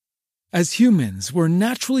As humans, we're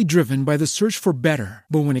naturally driven by the search for better.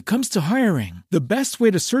 But when it comes to hiring, the best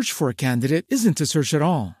way to search for a candidate isn't to search at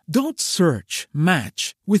all. Don't search,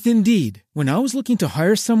 match with Indeed. When I was looking to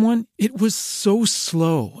hire someone, it was so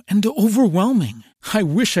slow and overwhelming. I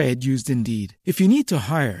wish I had used Indeed. If you need to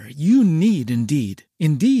hire, you need Indeed.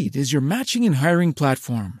 Indeed is your matching and hiring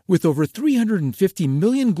platform with over 350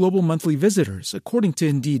 million global monthly visitors, according to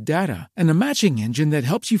Indeed data, and a matching engine that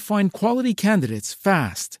helps you find quality candidates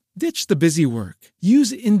fast. Ditch the busy work.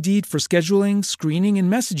 Use Indeed for scheduling, screening,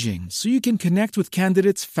 and messaging so you can connect with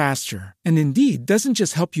candidates faster. And Indeed doesn't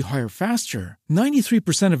just help you hire faster.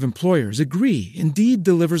 93% of employers agree Indeed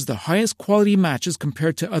delivers the highest quality matches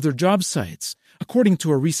compared to other job sites, according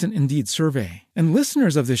to a recent Indeed survey. And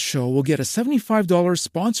listeners of this show will get a $75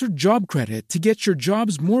 sponsored job credit to get your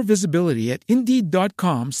jobs more visibility at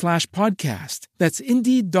Indeed.com/podcast. That's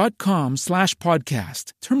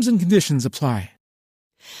Indeed.com/podcast. Terms and conditions apply.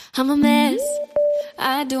 I'm a mess.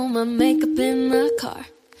 I do my makeup in the car.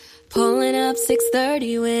 Pulling up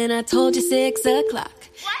 6:30 when I told you 6 o'clock.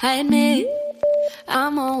 I admit,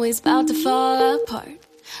 I'm always about to fall apart.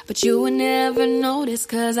 But you would never notice,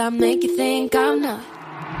 cause I make you think I'm not.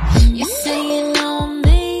 You say you know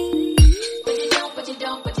me, but you don't, but you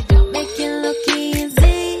don't, but you don't. Make it look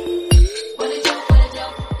easy, but it don't, but it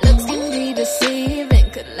don't. Looks can be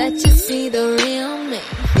deceiving, could let you see the real me.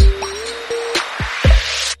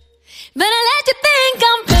 But I let you think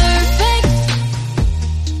I'm perfect.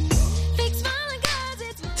 Fake smiling cause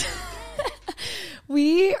it's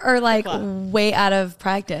We are like way out of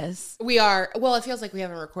practice. We are. Well, it feels like we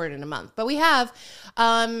haven't recorded in a month, but we have.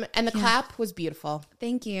 And the clap was beautiful.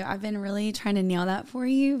 Thank you. I've been really trying to nail that for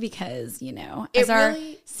you because, you know, It as our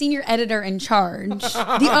really- senior editor in charge,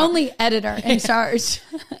 the only editor in charge.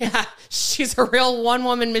 Yeah, she's a real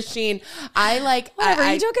one-woman machine.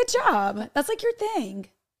 Whatever, you do a good job. That's like your thing.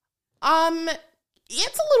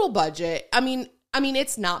 It's a little budget. I mean,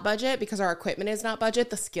 it's not budget because our equipment is not budget.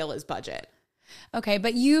 The skill is budget. Okay,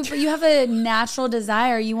 but you have a natural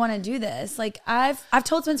desire. You want to do this. Like I've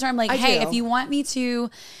told Spencer, I'm like, hey, if you want me to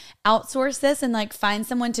outsource this and like find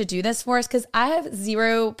someone to do this for us, because I have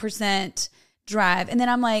 0% drive. And then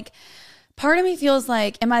I'm like, part of me feels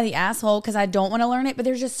like, am I the asshole because I don't want to learn it? But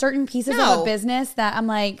there's just certain pieces of a business that I'm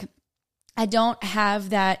like, I don't have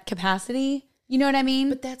that capacity. You know what I mean?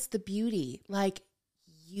 But that's the beauty. Like,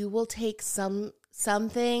 you will take some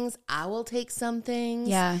things. I will take some things.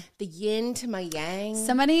 Yeah. The yin to my yang.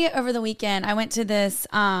 Somebody over the weekend, I went to this,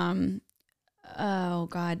 glamping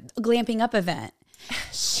up event.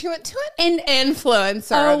 She went to an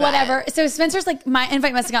influencer event. Whatever. So Spencer's like, my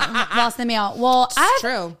invite must have gotten lost in the mail. Well,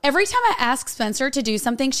 true. Every time I ask Spencer to do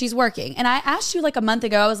something, she's working. And I asked you like a month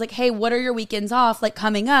ago, I was like, hey, what are your weekends off? Like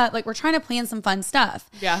coming up, like we're trying to plan some fun stuff.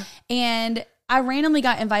 Yeah. And I randomly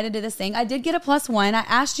got invited to this thing. I did get a +1. I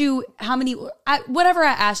asked you how many, whatever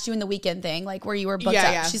I asked you in the weekend thing, like where you were booked up.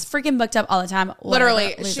 Yeah. She's freaking booked up all the time.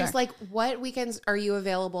 Literally. She's like, what weekends are you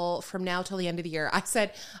available from now till the end of the year? I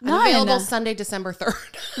said, I'm available Sunday, December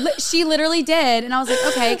 3rd. She literally did. And I was like,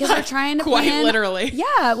 okay, because we're trying to plan. Quite literally.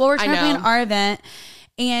 Yeah. Well, we're trying to plan our event.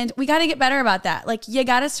 And we got to get better about that. Like, you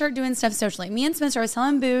got to start doing stuff socially. Me and Spencer, I was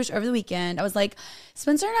telling Boosh over the weekend, I was like,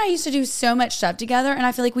 Spencer and I used to do so much stuff together, and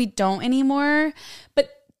I feel like we don't anymore.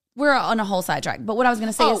 But we're on a whole sidetrack. But what I was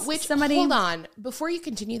going to say is somebody... Hold on. Before you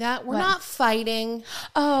continue that, we're not fighting.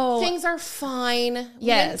 Oh. Things are fine. Yes. We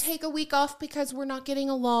didn't take a week off because we're not getting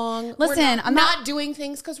along. Listen, I'm not doing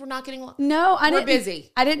things because we're not getting along. No, we're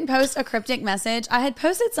busy. I didn't post a cryptic message. I had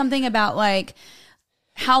posted something about, like...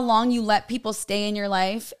 how long you let people stay in your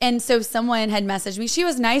life. And so someone had messaged me. She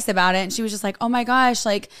was nice about it. And she was just like, oh my gosh,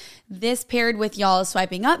 like this paired with y'all's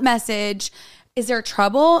swiping up message. Is there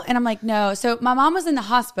trouble? And I'm like, no. So my mom was in the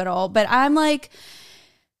hospital, but I'm like,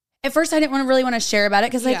 at first I didn't really want to share about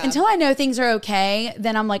it because like until I know things are okay,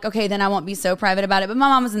 then I'm like, okay, then I won't be so private about it. But my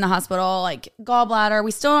mom was in the hospital, like gallbladder.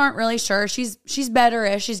 We still aren't really sure. She's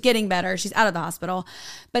better-ish. She's getting better. She's out of the hospital.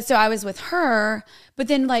 But so I was with her. But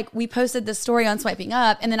then like we posted the story on Swiping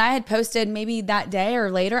Up, and then I had posted maybe that day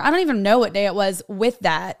or later. I don't even know what day it was with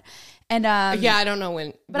that. And I don't know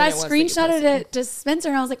when. But I screenshotted it to Spencer,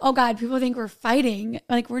 and I was like, oh God, people think we're fighting.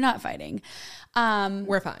 Like, we're not fighting.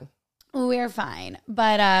 We're fine. We're fine.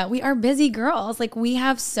 But we are busy girls. Like, we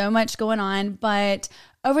have so much going on. But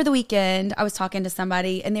over the weekend, I was talking to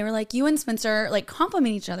somebody, and they were like, you and Spencer, like,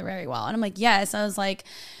 compliment each other very well. And I'm like, yes. I was like,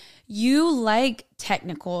 you like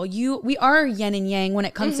technical. We are yin and yang when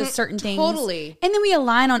it comes to certain things. Totally. And then we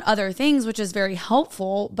align on other things, which is very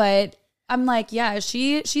helpful. But I'm like, yeah,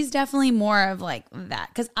 she's definitely more of like that.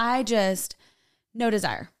 Because I just, no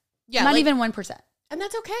desire. Yeah. Not even 1%. And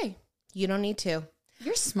that's okay. You don't need to.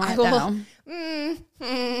 You're smart, though.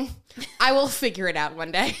 I will figure it out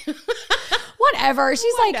one day. Whatever.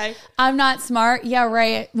 She's One like, day. I'm not smart. Yeah,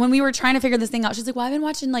 right. When we were trying to figure this thing out, she's like, well, I've been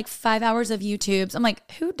watching like 5 hours of YouTubes. I'm like,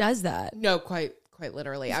 who does that? No, quite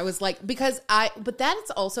literally. I was like, but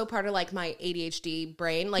that's also part of like my ADHD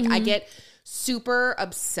brain. Like I get super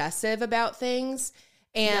obsessive about things.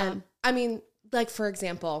 And I mean, like, for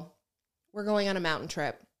example, we're going on a mountain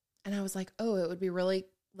trip and I was like, oh, it would be really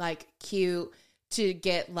like cute to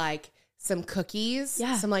get like some cookies,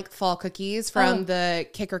 some like fall cookies from the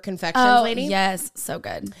Kicker Confections lady. Yes. So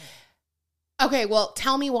good. Okay. Well,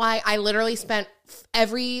 tell me why I literally spent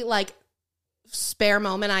every like spare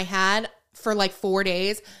moment I had for like 4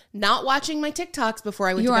 days not watching my TikToks before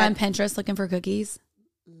I went to bed. You were on Pinterest looking for cookies?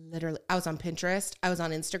 Literally, I was on Pinterest. I was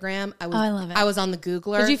on Instagram. I love it. I was on the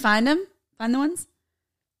Googler. Did you find them? Find the ones?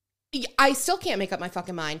 I still can't make up my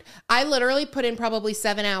fucking mind. I literally put in probably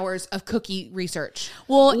 7 hours of cookie research.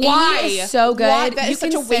 Well, why? Amy is so good. Why? That is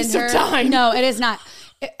such a waste of time. No, it is not.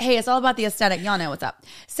 Hey, it's all about the aesthetic. Y'all know what's up.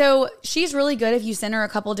 So she's really good if you send her a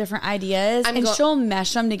couple different ideas she'll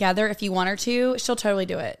mesh them together if you want her to. She'll totally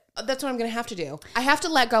do it. That's what I'm going to have to do. I have to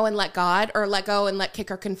let go and let God, or let go and let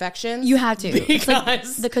Kicker Confections. You have to. Because like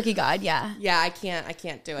the cookie god, yeah. Yeah, I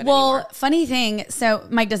can't do it well, anymore. Funny thing, so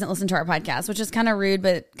Mike doesn't listen to our podcast, which is kind of rude,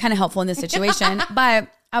 but kind of helpful in this situation. But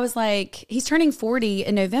I was like, he's turning 40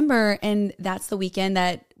 in November, and that's the weekend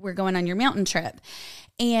that we're going on your mountain trip.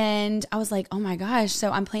 And I was like, oh my gosh.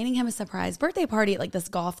 So I'm planning him a surprise birthday party at like this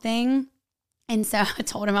golf thing. And so I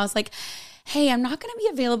told him, I was like, hey, I'm not going to be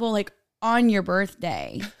available like on your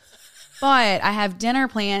birthday, but I have dinner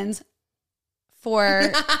plans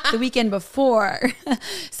for the weekend before.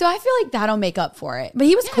 So I feel like that'll make up for it. But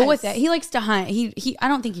he was cool with it. He likes to hunt. He I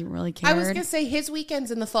don't think he really cared. I was going to say his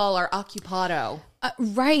weekends in the fall are occupado.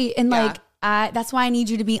 Right. And like, that's why I need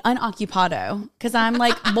you to be unoccupado, because I'm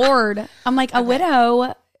like bored. I'm like a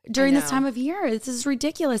widow during this time of year. This is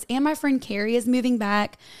ridiculous. And my friend Carrie is moving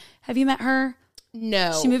back. Have you met her?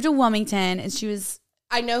 No. She moved to Wilmington, and she was...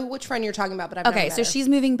 I know which friend you're talking about, but I've never met so her. she's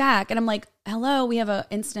moving back, and I'm like, hello, we have a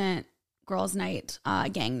instant girls' night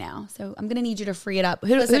gang now. So I'm going to need you to free it up.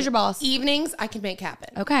 Who's your boss? Evenings, I can make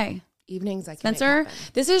happen. Okay. Evenings, I can Spencer, make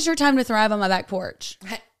happen. this is your time to thrive on my back porch.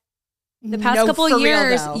 The past couple of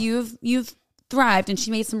years, you've thrived, and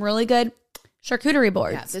she made some really good charcuterie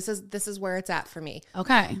boards. Yeah, this is where it's at for me.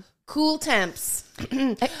 Okay. Cool temps.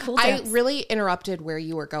 I really interrupted where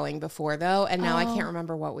you were going before, though, and now I can't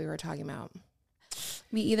remember what we were talking about.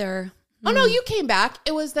 Me either. Oh, no, you came back.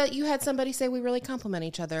 It was that you had somebody say we really compliment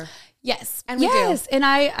each other. Yes. And we do. And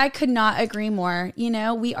I could not agree more. You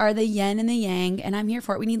know, we are the yin and the yang, and I'm here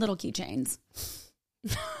for it. We need little keychains.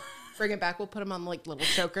 Bring it back. We'll put them on like little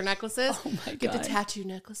choker necklaces. Oh my God. Get the tattoo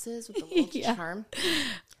necklaces with the little charm.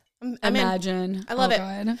 Imagine. I love it.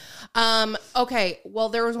 God. Okay. Well,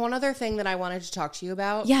 there was one other thing that I wanted to talk to you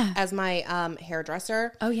about. Yeah. As my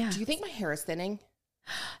hairdresser. Oh, yeah. Do you think my hair is thinning?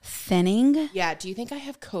 Thinning? Yeah. Do you think I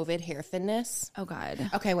have COVID hair thinness? Oh God.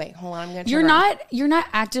 Okay. Wait. Hold on. I'm gonna. You're not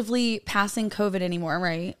actively passing COVID anymore,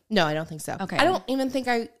 right? No, I don't think so. Okay. I don't even think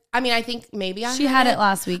I mean, I think maybe She had it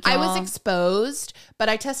last week. I y'all. was exposed, but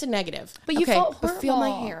I tested negative. But you felt horrible. But feel my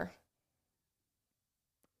hair.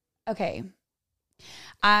 Okay.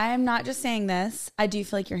 I'm not just saying this. I do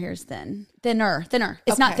feel like your hair is thinner.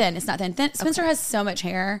 It's not thin. It's not thin. Spencer has so much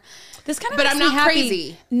hair. This kind of But makes I'm me not happy.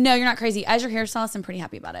 crazy. No, you're not crazy. As your hairstylist, I'm pretty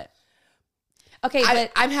happy about it. Okay,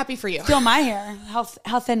 but I'm happy for you. feel my hair.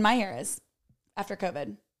 How thin my hair is after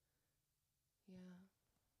COVID.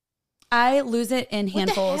 I lose it in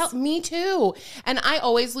handfuls. What the hell? Me too. And I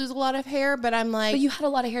always lose a lot of hair, but I'm like... But you had a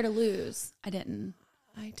lot of hair to lose. I didn't.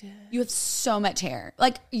 I did. You have so much hair.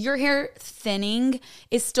 Like, your hair thinning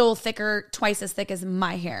is still thicker, twice as thick as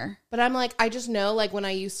my hair. But I'm like, I just know, like, when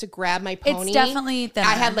I used to grab my pony... It's definitely thinner.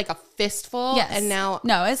 I had, like, a fistful. Yes. And now...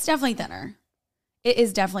 No, it's definitely thinner. It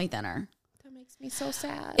is definitely thinner. That makes me so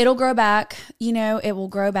sad. It'll grow back. You know, it will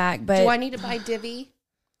grow back. But do I need to buy Divi?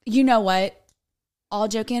 You know what? All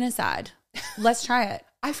joking aside, let's try it.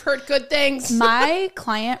 I've heard good things. My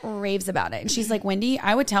client raves about it. And she's like, Wendy,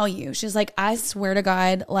 I would tell you. She's like, I swear to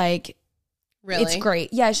God, like, really? It's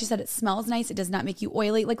great. Yeah, she said it smells nice. It does not make you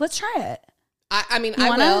oily. Like, let's try it. I mean,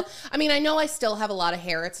 I will. I mean, I know I still have a lot of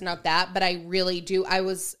hair. It's not that, but I really do. I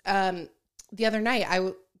was, the other night,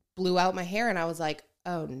 I blew out my hair and I was like,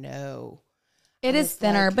 oh no. It is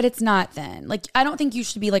thinner, like, but it's not thin. Like, I don't think you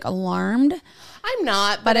should be like alarmed. I'm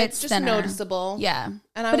not, but it's just thinner. Noticeable. Yeah.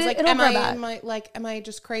 And I was like, am I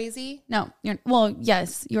just crazy? No, well,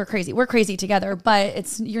 yes, you're crazy. We're crazy together,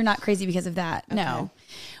 but you're not crazy because of that. Okay. No.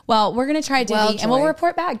 Well, we're going to try Divvy Well, and we'll Joy.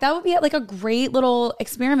 report back. That would be like a great little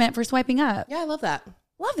experiment for swiping up. Yeah, I love that.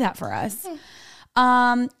 Love that for us.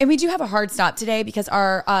 And we do have a hard stop today because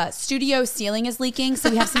our studio ceiling is leaking. So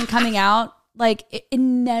we have some coming out. Like it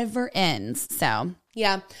never ends. So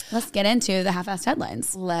Yeah. let's get into the half-assed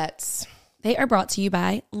headlines. Let's. They are brought to you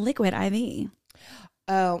by Liquid IV.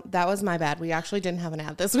 Oh, that was my bad. We actually didn't have an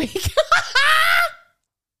ad this week.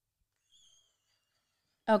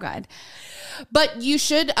 Oh, God. But you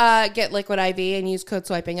should get Liquid IV and use code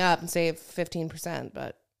swiping up and save 15%.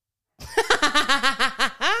 But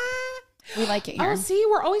We like it here. oh, see,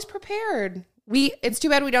 we're always prepared. It's too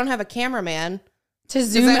bad we don't have a cameraman. To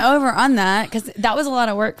zoom over on that, because that was a lot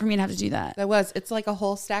of work for me to have to do that. It's like a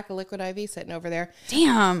whole stack of Liquid IV sitting over there.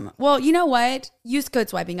 Damn. Well, you know what? Use code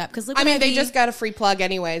swiping up because Liquid IV. They just got a free plug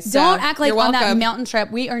anyways. So don't act like you're on that welcome. mountain trip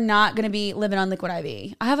we are not going to be living on Liquid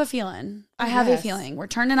IV. I have a feeling. We're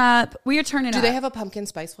turning up. We are turning up. Do they have a pumpkin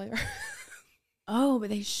spice flavor? Oh, but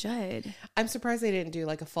they should. I'm surprised they didn't do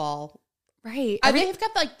like a fall. Right. Don't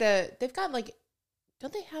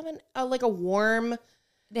they have a warm?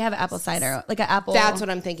 They have apple cider, like an apple. That's what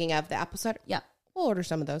I'm thinking of. The apple cider. Yeah. We'll order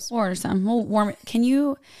some of those. We'll order some. We'll warm it.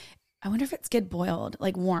 I wonder if it's good boiled,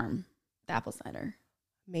 like warm, the apple cider.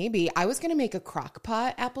 Maybe. I was going to make a crock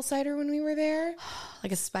pot apple cider when we were there.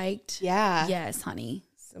 Like a spiked. Yeah. Yes, honey.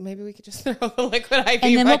 So maybe we could just throw the Liquid IV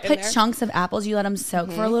And then we'll right in put there. chunks of apples. You let them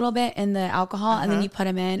soak for a little bit in the alcohol, and then you put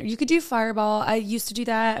them in. Or you could do Fireball. I used to do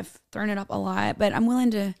that. I've thrown it up a lot, but I'm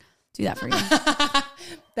willing to do that for you.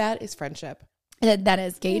 That is friendship. That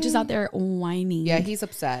is. Gage is out there whining. Yeah, he's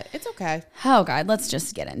upset. It's okay. Oh, God. Let's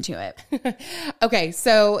just get into it. Okay,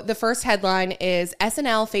 so the first headline is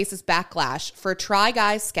SNL faces backlash for Try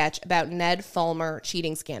Guys sketch about Ned Fulmer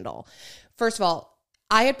cheating scandal. First of all,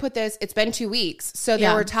 I had put this, it's been 2 weeks. So there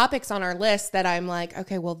Yeah. were topics on our list that I'm like,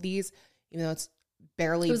 okay, well, these, even though it's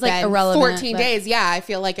barely It was, like, been irrelevant, 14 but- days. Yeah, I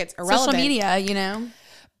feel like it's irrelevant. Social media, you know?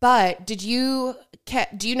 But do you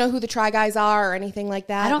know who the Try Guys are or anything like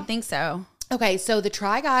that? I don't think so. Okay, so the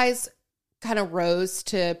Try Guys kind of rose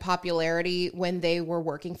to popularity when they were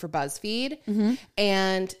working for BuzzFeed.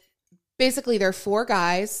 And basically they're 4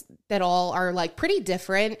 guys that all are like pretty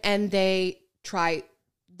different, and they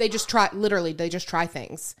just try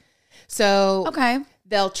things. So Okay.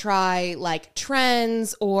 they'll try like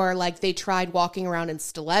trends, or like they tried walking around in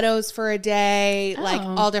stilettos for a day, like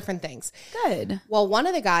Oh. all different things. Good. Well, one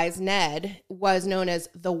of the guys, Ned, was known as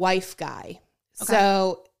the wife guy.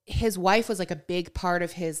 So his wife was like a big part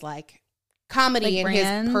of his like comedy Like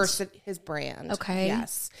and brand? his brand. Okay.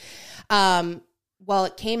 Yes. Well,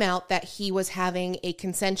 it came out that he was having a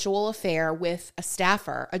consensual affair with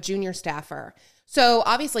a junior staffer. So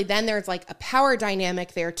obviously then there's like a power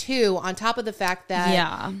dynamic there too, on top of the fact that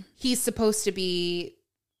Yeah. he's supposed to be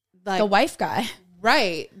like The wife guy.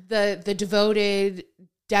 right, the devoted,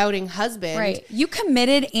 doubting husband. Right. You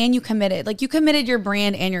committed and you committed. Like you committed your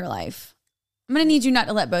brand and your life. I'm going to need you not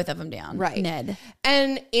to let both of them down. Right. Ned.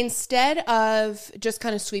 And instead of just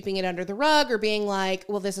kind of sweeping it under the rug or being like,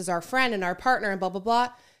 well, this is our friend and our partner and blah, blah, blah,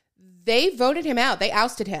 they voted him out. They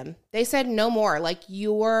ousted him. They said no more. Like,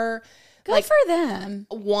 you're Good like for them.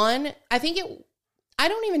 I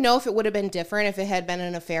don't even know if it would have been different if it had been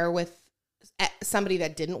an affair with somebody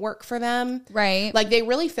that didn't work for them. Right. Like, they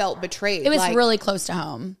really felt betrayed. It was like, really close to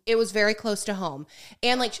home. it was very close to home.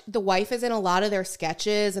 And like the wife is in a lot of their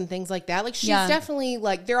sketches and things like that. Like, she's definitely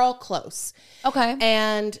like, they're all close. Okay.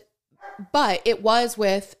 But it was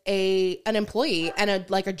with an employee and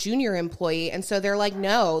a junior employee. And so they're like,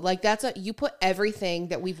 no, like you put everything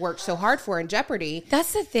that we've worked so hard for in jeopardy.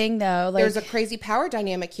 That's the thing though. Like There's a crazy power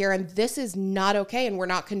dynamic here, and this is not okay, and we're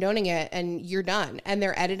not condoning it, and you're done. And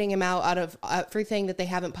they're editing him out of everything that they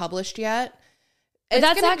haven't published yet. It's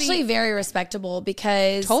that's gonna actually be- very respectable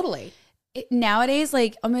because totally. nowadays,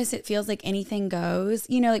 like almost it feels like anything goes.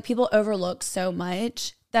 You know, like people overlook so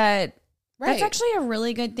much that that's Right. actually a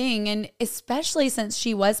really good thing. And especially since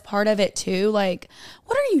she was part of it too. Like,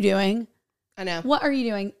 what are you doing? I know. What are you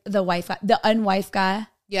doing? The unwife guy.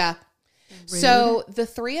 Yeah. So the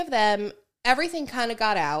 3 of them, everything kind of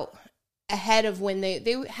got out ahead of when they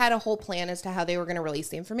had a whole plan as to how they were going to release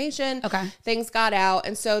the information. Okay. Things got out.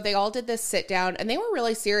 And so they all did this sit down, and they were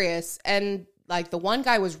really serious. And like the one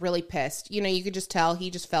guy was really pissed. You know, you could just tell he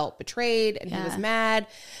just felt betrayed and he was mad.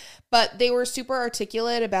 But they were super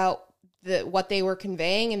articulate about what they were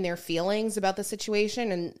conveying and their feelings about the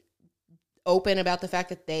situation, and open about the fact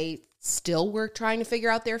that they still were trying to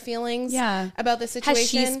figure out their feelings about the situation. Has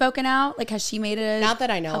she spoken out? Like, has she made it? Not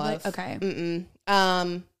that I know public? of. Okay.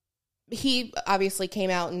 Mm-mm. he obviously came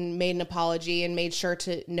out and made an apology and made sure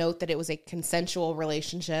to note that it was a consensual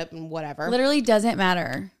relationship and whatever. Literally doesn't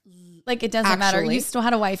matter. Like, it doesn't matter. Actually. You still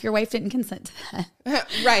had a wife. Your wife didn't consent to that.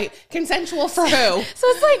 Right. Consensual for who? So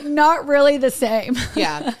it's like not really the same.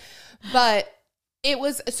 Yeah. But it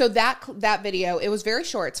was, so that video, it was very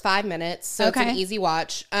short. It's 5 minutes. So it's an easy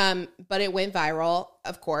watch. But it went viral,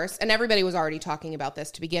 of course. And everybody was already talking about this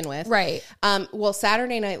to begin with. Right. Well,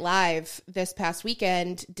 Saturday Night Live this past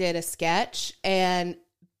weekend did a sketch and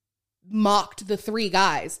mocked the 3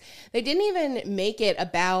 guys. They didn't even make it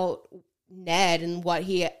about Ned and what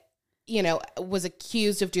he, you know, was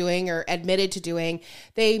accused of doing or admitted to doing.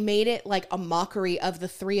 They made it like a mockery of the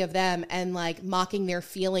 3 of them and like mocking their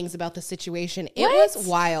feelings about the situation. It was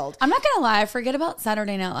wild. I'm not gonna lie, I forget about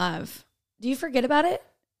Saturday Night Live. Do you forget about it?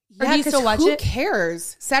 Or Yeah, do you still watch who it?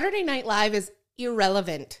 cares? Saturday Night Live is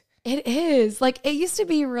irrelevant. It is. Like, it used to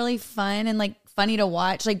be really fun and like funny to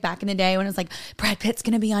watch, like back in the day when it was like Brad Pitt's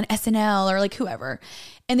gonna be on SNL or like whoever.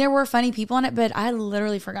 And there were funny people on it, but I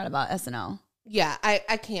literally forgot about SNL. Yeah,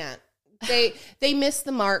 I can't. They miss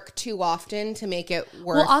the mark too often to make it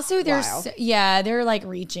worth. Well, also they're like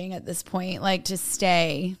reaching at this point, like to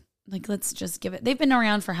stay. Like, let's just give it. They've been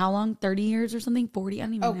around for how long? 30 years or something? 40? I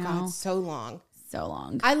don't even know. Oh God, so long. So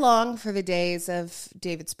long. I long for the days of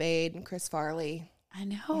David Spade and Chris Farley. I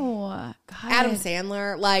know. God. Adam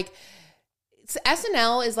Sandler. Like,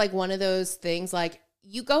 SNL is like one of those things, like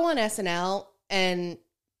you go on SNL and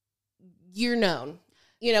you're known.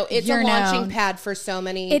 You know, it's a launching pad for so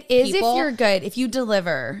many It is people. if you're good, if you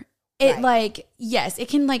deliver. It Right. like, yes, it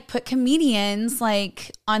can like put comedians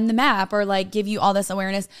like on the map or like give you all this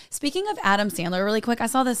awareness. Speaking of Adam Sandler, really quick, I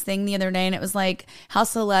saw this thing the other day and it was like how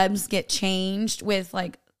celebs get changed with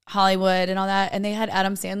like Hollywood and all that. And they had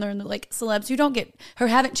Adam Sandler and the like celebs who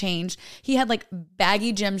haven't changed. He had like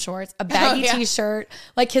baggy gym shorts, a baggy t-shirt,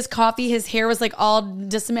 like his coffee, his hair was like all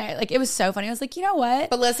dismayed. Like, it was so funny. I was like, you know what?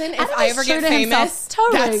 But listen, if Adam I is ever true get to himself. famous,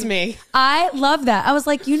 Totally. that's me. I love that. I was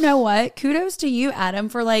like, you know what? Kudos to you, Adam,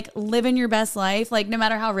 for like living your best life. Like, no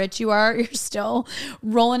matter how rich you are, you're still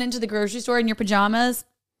rolling into the grocery store in your pajamas.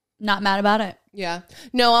 Not mad about it. Yeah.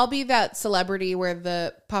 No, I'll be that celebrity where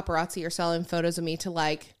the paparazzi are selling photos of me to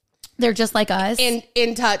like They're just like us.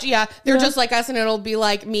 in touch. Yeah. They're just like us, and it'll be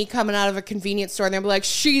like me coming out of a convenience store and they'll be like,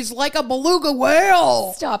 she's like a beluga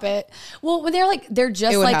whale. Stop it. Well, when they're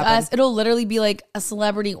just It would like happen. us, it'll literally be like a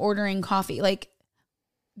celebrity ordering coffee. Like,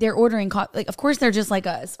 they're ordering coffee. Like, of course they're just like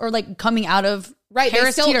us. Or like coming out of Right.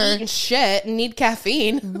 Harris they still Teeter. eating shit and need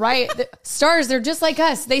caffeine. Right. The stars, they're just like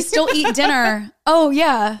us. They still eat dinner. Oh,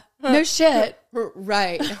 yeah. No shit.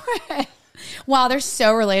 Right. Wow, they're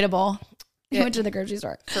so relatable. I went to the grocery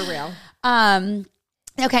store. For real.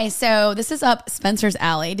 Okay, so this is up Spencer's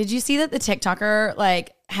alley. Did you see that the TikToker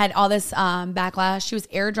like had all this backlash? She was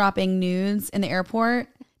airdropping nudes in the airport.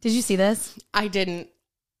 Did you see this? I didn't.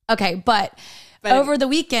 Okay, but over the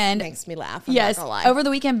weekend, Makes me laugh. I'm yes, not gonna lie. over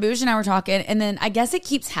the weekend, Bouge and I were talking, and then I guess it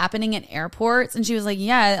keeps happening in airports. And she was like,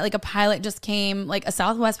 "Yeah, like a pilot just came, like a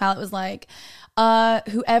Southwest pilot was like,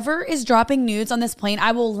 whoever is dropping nudes on this plane,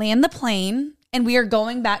 I will land the plane, and we are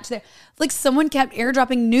going back to there." Like, someone kept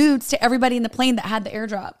airdropping nudes to everybody in the plane that had the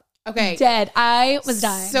airdrop. Okay. Dead. I was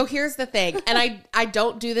dying. So here's the thing. And I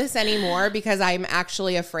don't do this anymore because I'm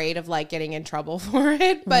actually afraid of like getting in trouble for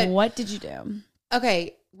it. But what did you do?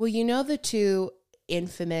 okay. Well, you know the 2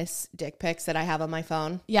 infamous dick pics that I have on my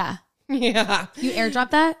phone? Yeah, Yeah. you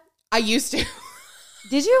airdropped that. I used to.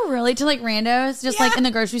 Did you really, to like randos, just like in the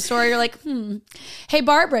grocery store? You're like, hey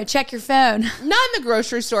Barbara, check your phone. Not in the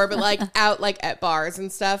grocery store, but like out like at bars and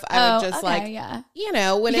stuff. I would just like, yeah. you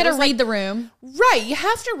know, when You it gotta was read the room. right. You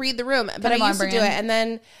have to read the room. But I them on used to do it. brand.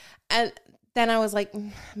 And then I was like,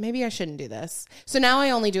 maybe I shouldn't do this. So now I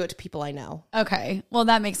only do it to people I know. Okay, well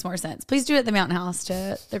that makes more sense. Please do it at the Mountain House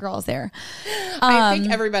to the girls there. I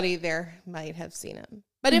think everybody there might have seen it.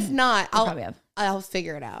 But if not, probably have. I'll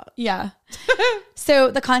figure it out. Yeah.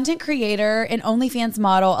 So the content creator and OnlyFans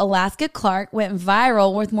model Alaska Clark went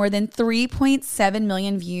viral with more than 3.7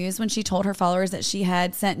 million views when she told her followers that she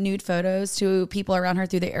had sent nude photos to people around her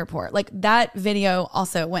through the airport. Like, that video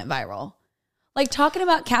also went viral. Like, talking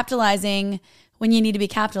about capitalizing when you need to be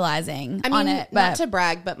capitalizing on it. But not to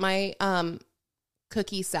brag, but my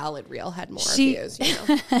cookie salad reel had more views. You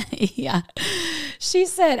know? yeah. She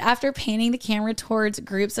said after painting the camera towards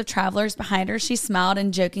groups of travelers behind her, she smiled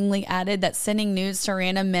and jokingly added that sending nudes to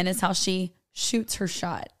random men is how she shoots her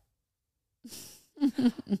shot.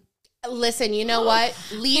 Listen, you know what?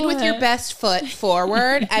 Lead with your best foot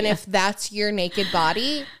forward, and if that's your naked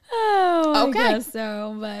body, okay. I guess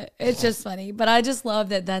so, but it's just funny. But I just love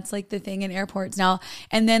that that's like the thing in airports now.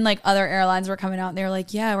 And then like other airlines were coming out and they were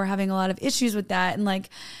like, yeah, we're having a lot of issues with that. And like,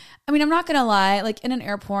 I mean, I'm not going to lie, like in an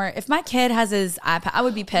airport, if my kid has his iPad, I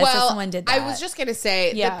would be pissed if someone did that. I was just going to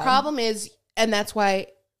say, the problem is, and that's why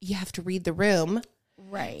you have to read the room.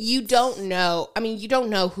 Right. You don't know. I mean, you don't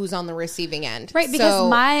know who's on the receiving end. Right.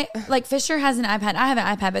 Because Fisher has an iPad. I have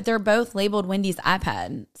an iPad, but they're both labeled Wendy's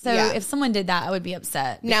iPad. So if someone did that, I would be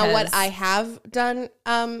upset. Now, what I have done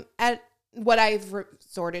what I've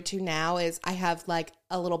resorted to now is I have like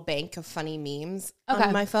a little bank of funny memes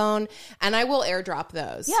on my phone, and I will airdrop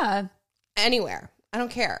those. Yeah. Anywhere. I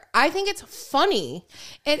don't care. I think it's funny.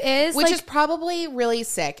 It is. Which is probably really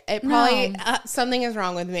sick. It probably, something is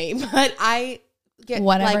wrong with me, but I get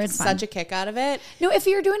like such a kick out of it. No, if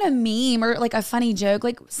you're doing a meme or like a funny joke,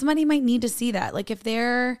 like somebody might need to see that. Like if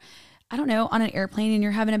they're, I don't know, on an airplane and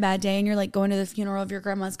you're having a bad day and you're like going to the funeral of your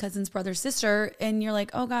grandma's cousin's brother, sister, and you're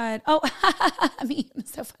like, oh God, I mean,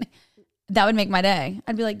 it's so funny. That would make my day.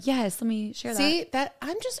 I'd be like, yes, let me share that. See, that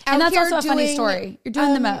I'm just out and that's here also a funny story. You're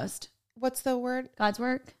doing the most. What's the word? God's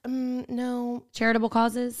work? No. Charitable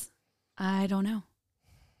causes? I don't know.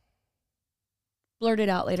 Blurt it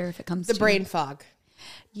out later if it comes to the brain fog.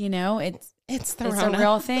 You know, it's the it's Rona. a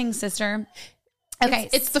real thing, sister. Okay.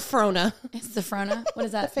 It's the Frona. It's the Frona. What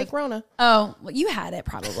is that? The fake Rona. Oh, well, you had it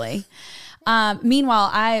probably.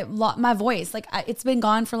 Meanwhile, I lost my voice. Like it's been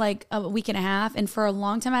gone for like a week and a half. And for a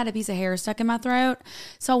long time, I had a piece of hair stuck in my throat.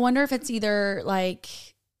 So I wonder if it's either like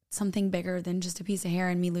something bigger than just a piece of hair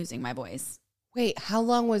and me losing my voice. Wait, how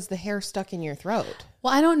long was the hair stuck in your throat?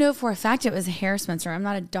 Well, I don't know for a fact it was a hair, Spencer. I'm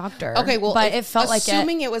not a doctor. Okay, well, but it felt like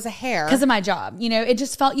assuming it was a hair. Because of my job. You know, it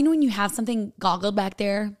just felt, you know, when you have something goggled back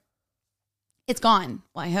there, it's gone.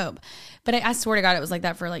 Well, I hope. But I swear to God, it was like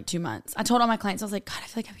that for like 2 months. I told all my clients, I was like, God, I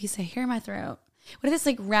feel like I have a piece of hair in my throat. What if it's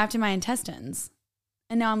like wrapped in my intestines?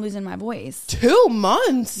 And now I'm losing my voice. 2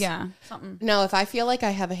 months? Yeah, something. No, if I feel like I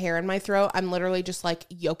have a hair in my throat, I'm literally just like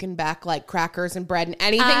yoking back like crackers and bread and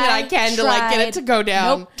anything that I can to like get it to go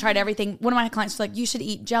down. Nope, tried everything. One of my clients was like, you should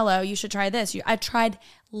eat Jell-O. You should try this. I tried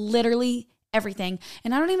literally everything.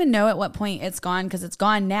 And I don't even know at what point it's gone because it's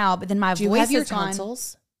gone now. But then my Do you voice have your is gone.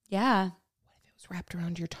 tonsils? Yeah. What if it was wrapped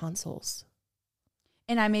around your tonsils?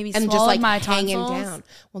 And I maybe and swallowed just like my hanging tonsils down.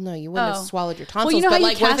 Well, no, you wouldn't have swallowed your tonsils. Well, you know but how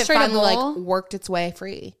like, you what if it castrate a finally bull? like worked its way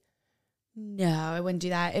free? No, I wouldn't do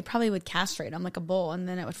that. It probably would castrate them like a bull, and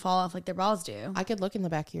then it would fall off like their balls do. I could look in the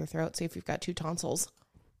back of your throat, see if you've got 2 tonsils.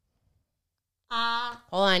 Hold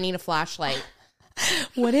on, I need a flashlight.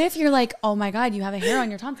 What if you're like, oh my God, you have a hair on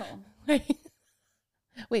your tonsil?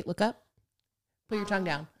 Wait, look up. Put your tongue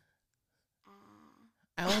down.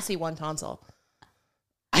 I only see 1 tonsil.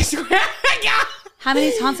 I swear. Yeah. How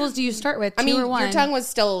many tonsils do you start with? 2 or 1? Your tongue was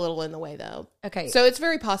still a little in the way, though. Okay. So it's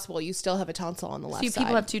very possible you still have a tonsil on the left side.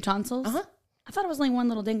 People have 2 tonsils? Uh-huh. I thought it was only one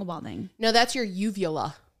little dingle ball thing. No, that's your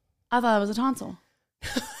uvula. I thought it was a tonsil.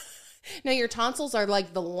 No, your tonsils are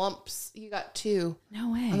like the lumps. You got 2.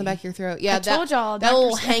 No way. On the back of your throat. Yeah, I told y'all. That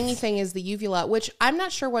little hangy thing is the uvula, which I'm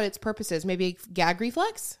not sure what its purpose is. Maybe a gag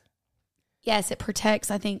reflex? Yes, it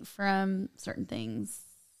protects, I think, from certain things.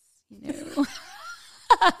 You know.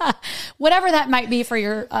 Whatever that might be for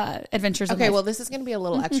your adventures. Okay, well, this is going to be a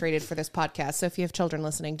little X-rated for this podcast, so if you have children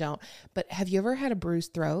listening, don't. But have you ever had a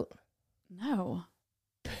bruised throat? No.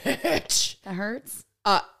 Bitch. That hurts?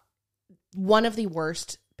 One of the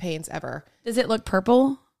worst pains ever. Does it look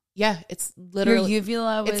purple? Yeah, it's literally... Your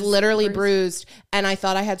uvula was... It's literally bruised, and I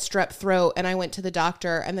thought I had strep throat, and I went to the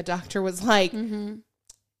doctor, and the doctor was like,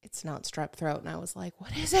 it's not strep throat. And I was like,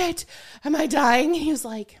 what is it? Am I dying? He was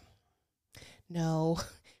like... No.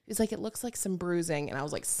 He's like, it looks like some bruising. And I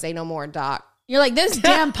was like, say no more, doc. You're like, those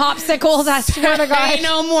damn popsicles, I swear to God. Say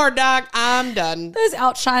no more, doc. I'm done. Those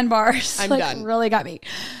outshine bars. I'm done. Really got me.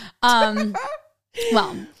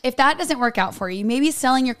 Well, if that doesn't work out for you, maybe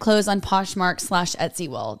selling your clothes on Poshmark/Etsy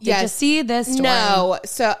will. Did you see this story? No.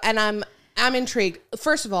 So, and I'm intrigued.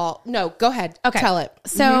 First of all, no, go ahead. Okay. Tell it.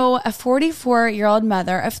 So a 44-year-old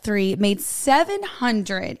mother of 3 made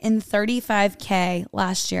 $735K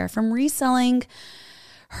last year from reselling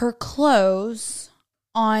her clothes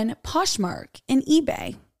on Poshmark and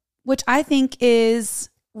eBay, which I think is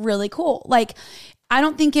really cool. Like, I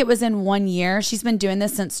don't think it was in 1 year. She's been doing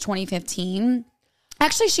this since 2015.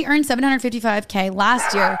 Actually, she earned $755K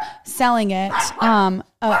last year selling it.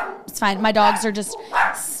 It's fine. My dogs are just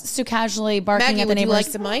so casually barking Maggie, at the would you neighbors.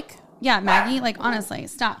 like the mic? Yeah, Maggie. Like, honestly,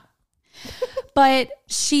 stop. But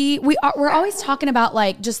we're always talking about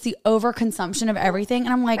like just the overconsumption of everything,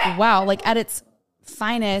 and I'm like, wow. Like at its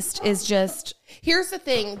finest is just. Here's the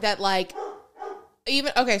thing that like,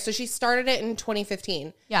 so she started it in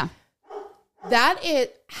 2015. Yeah.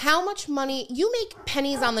 How much money, you make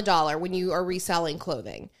pennies on the dollar when you are reselling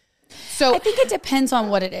clothing. So I think it depends on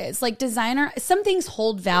what it is. Like designer, some things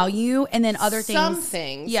hold value and then other things. Some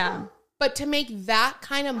things. Yeah. But to make that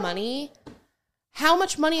kind of money, how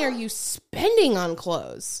much money are you spending on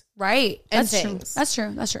clothes? Right. And That's things. true. That's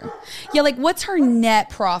true. That's true. Yeah, like what's her net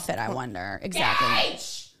profit, I wonder. Exactly.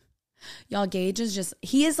 Gage! Y'all, Gage is just,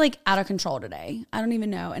 he is like out of control today. I don't even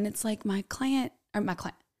know. And it's like my client,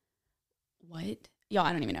 what? Y'all,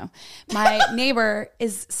 I don't even know. My neighbor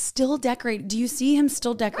is still decorating. Do you see him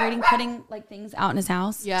still decorating, putting like things out in his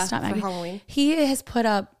house? Yeah, Stop, for Maggie. Halloween. He has put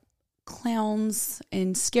up clowns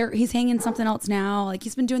and he's hanging something else now. Like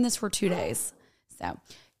he's been doing this for 2 days. So,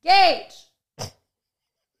 Gage.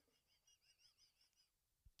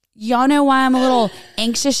 Y'all know why I'm a little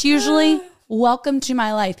anxious usually? Welcome to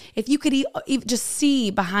my life. If you could just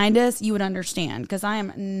see behind us, you would understand because I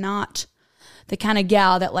am not the kind of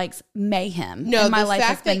gal that likes mayhem. No, and my the life fact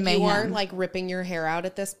has been that you mayhem. aren't like ripping your hair out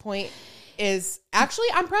at this point is actually,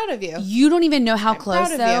 I'm proud of you. You don't even know how close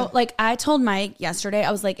proud of though. you. Like I told Mike yesterday,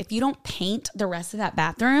 I was like, if you don't paint the rest of that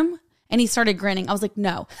bathroom, and he started grinning. I was like,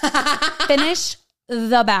 no, finish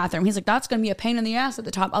the bathroom. He's like, that's going to be a pain in the ass at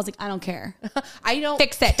the top. I was like, I don't care. I don't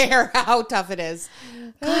Fix it. care how tough it is.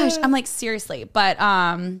 Gosh, I'm like, seriously. But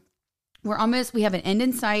we have an end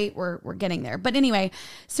in sight. We're getting there. But anyway,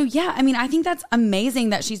 so yeah, I mean, I think that's amazing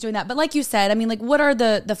that she's doing that. But like you said, I mean, like what are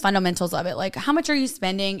the fundamentals of it? Like how much are you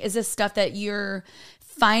spending? Is this stuff that you're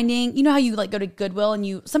finding? You know how you like go to Goodwill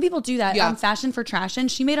and some people do that on Fashion for Trash,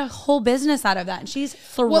 and she made a whole business out of that and she's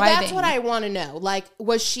thriving. Well, that's what I want to know. Like,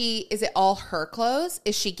 is it all her clothes?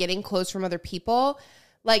 Is she getting clothes from other people?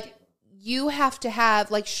 Like, you have to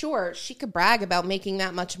have, like, sure, she could brag about making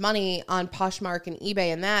that much money on Poshmark and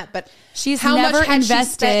eBay and that, but she's how never much had she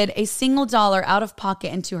invested a single dollar out of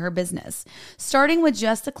pocket into her business. Starting with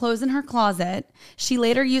just the clothes in her closet, she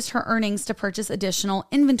later used her earnings to purchase additional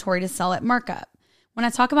inventory to sell at markup. When I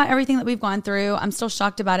talk about everything that we've gone through, I'm still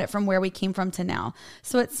shocked about it from where we came from to now.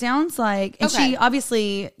 So it sounds like, and she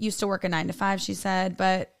obviously used to work a 9 to 5, she said,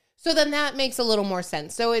 but. So then that makes a little more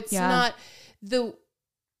sense. So it's not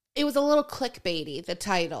it was a little clickbaity, the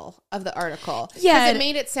title of the article. Yeah. Because it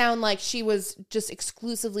made it sound like she was just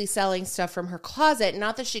exclusively selling stuff from her closet.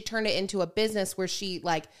 Not that she turned it into a business where she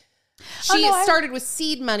started with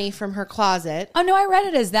seed money from her closet. Oh, no, I read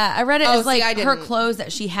it as that. I read it as like I her didn't. clothes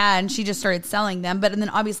that she had and she just started selling them. But and then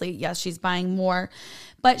obviously, yes, she's buying more.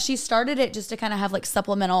 But she started it just to kind of have like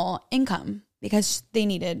supplemental income because they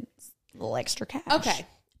needed a little extra cash. Okay.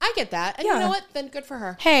 I get that. And you know what? Then good for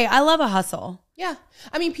her. Hey, I love a hustle. Yeah.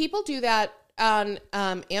 I mean, people do that on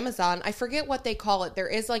Amazon. I forget what they call it. There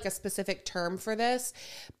is like a specific term for this,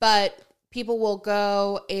 but people will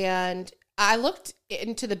go and I looked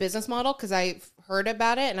into the business model because I heard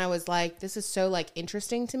about it and I was like, this is so like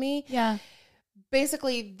interesting to me. Yeah.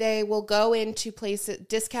 Basically, they will go into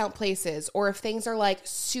discount places, or if things are like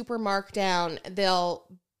super marked down, they'll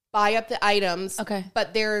buy up the items. Okay.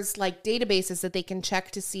 But there's like databases that they can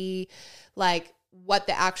check to see like what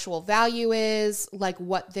the actual value is, like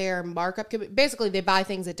what their markup could be. Basically, they buy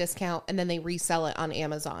things at discount and then they resell it on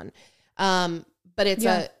Amazon. But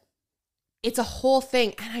it's a whole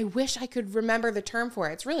thing. And I wish I could remember the term for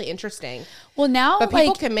it. It's really interesting. Well, now But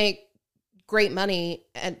people can make great money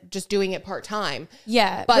and just doing it part-time.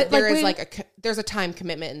 Yeah. But there is there's a time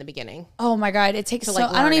commitment in the beginning. Oh my God. It takes To, so,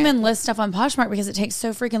 like, I don't learn even list stuff on Poshmark because it takes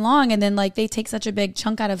so freaking long. And then like they take such a big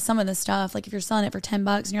chunk out of some of the stuff. Like if you're selling it for $10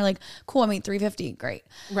 and you're like, cool, I made $350. Great.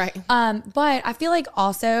 Right. But I feel like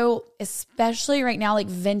also, especially right now, like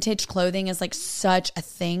vintage clothing is like such a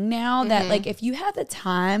thing now that like if you have the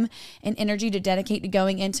time and energy to dedicate to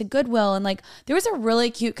going into Goodwill, and like there was a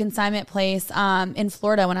really cute consignment place in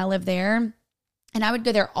Florida when I lived there. And I would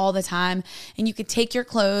go there all the time, and you could take your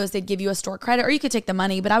clothes. They'd give you a store credit, or you could take the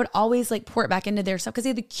money, but I would always like pour it back into their stuff because they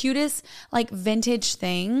had the cutest like vintage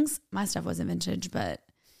things. My stuff wasn't vintage, but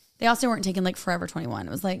they also weren't taking like Forever 21. It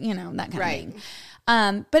was like, you know, that kind of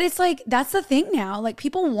thing. But it's like, that's the thing now. Like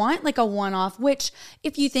people want like a one-off, which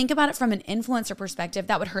if you think about it from an influencer perspective,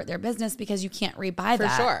 that would hurt their business because you can't rebuy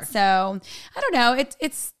that. For sure. So I don't know.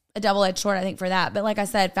 It's a double-edged sword, I think, for that. But like I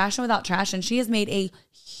said, Fashion Without Trash, and she has made a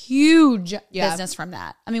huge business from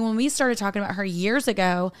that. I mean, when we started talking about her years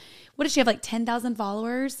ago, what did she have, like 10,000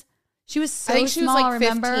 followers? She was so I think she small, was like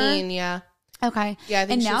remember? 15, yeah. Okay. Yeah, I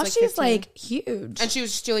think and she now was like she's 15. like huge. And she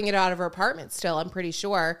was just doing it out of her apartment still, I'm pretty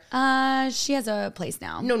sure. She has a place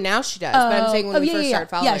now. No, now she does. But I'm saying when we first started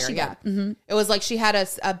following her. she Yeah. got. Mm-hmm. It was like she had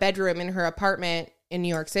a bedroom in her apartment in New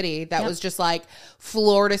York City that was just like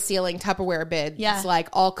floor to ceiling Tupperware bids. Yeah. Like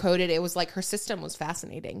all coded. It was like her system was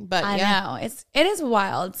fascinating. But I know. It is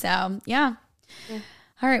wild. So, yeah.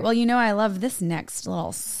 All right. Well, I love this next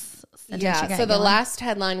little sentence you got so the going. last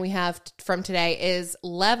headline we have from today is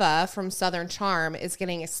Leva from Southern Charm is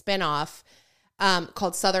getting a spinoff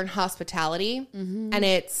called Southern Hospitality. And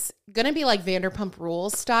it's going to be like Vanderpump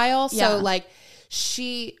Rules style. So like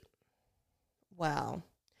she's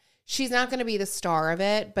not going to be the star of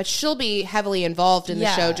it, but she'll be heavily involved in the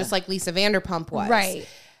show, just like Lisa Vanderpump was. Right.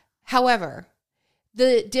 However,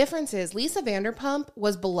 the difference is Lisa Vanderpump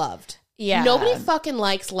was beloved. Yeah. Nobody fucking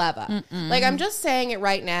likes Leva. Like, I'm just saying it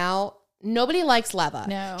right now. Nobody likes Leva.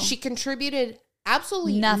 No. She contributed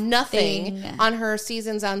absolutely nothing on her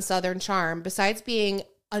seasons on Southern Charm besides being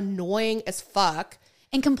annoying as fuck.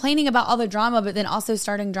 And complaining about all the drama, but then also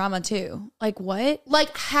starting drama too. Like, what?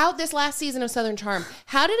 Like, how this last season of Southern Charm,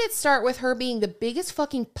 how did it start with her being the biggest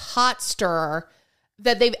fucking pot stirrer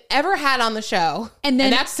that they've ever had on the show? And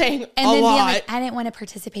that's saying a lot. Being like, I didn't want to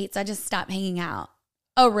participate, so I just stopped hanging out.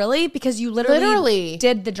 Oh, really? Because you literally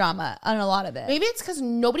did the drama on a lot of it. Maybe it's because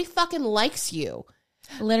nobody fucking likes you.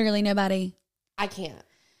 Literally nobody. I can't.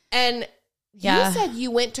 And you said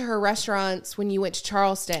you went to her restaurants when you went to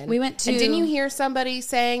Charleston. We went to... And didn't you hear somebody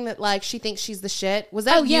saying that, like, she thinks she's the shit? Was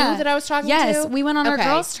that you that I was talking to? Yes, we went on our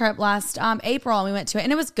girls' trip last April, and we went to it.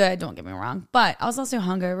 And it was good, don't get me wrong. But I was also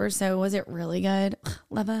hungover, so was it really good?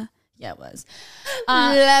 Leva? Yeah, it was.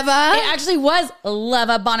 Leva? It actually was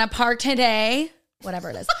Leva Bonaparte today. Whatever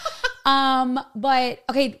it is. But,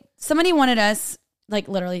 okay, somebody wanted us, like,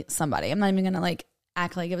 literally somebody. I'm not even going to, like,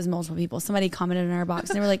 act like it was multiple people. Somebody commented in our box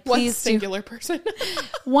and they were like, please. One singular person.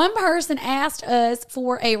 One person asked us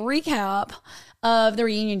for a recap of the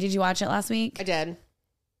reunion. Did you watch it last week? I did.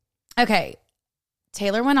 Okay.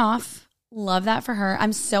 Taylor went off. Love that for her.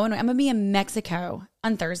 I'm so annoyed. I'm going to be in Mexico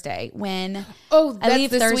on Thursday when I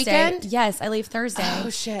leave this Thursday. Weekend? Yes, I leave Thursday. Oh,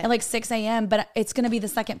 shit. At like 6 a.m., but it's going to be the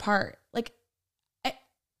second part. Like,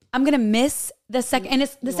 I'm going to miss the second,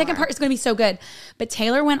 and the second part is going to be so good. But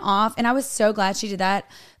Taylor went off, and I was so glad she did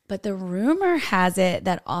that. But the rumor has it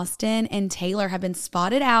that Austin and Taylor have been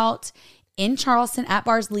spotted out in Charleston at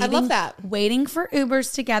bars, leaving, I love that. Waiting for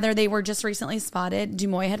Ubers together. They were just recently spotted.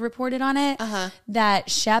 Dumoy had reported on it that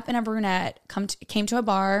Shep and a brunette came to a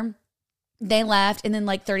bar. They left, and then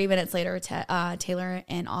like 30 minutes later, Taylor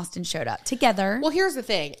and Austin showed up together. Well, here's the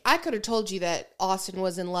thing. I could have told you that Austin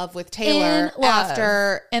was in love with Taylor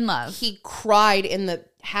after he cried in the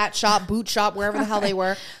hat shop, boot shop, wherever the hell they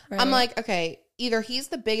were. Right. I'm like, okay, either he's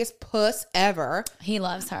the biggest puss ever. He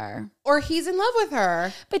loves her. Or he's in love with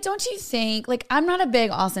her. But don't you think, like, I'm not a big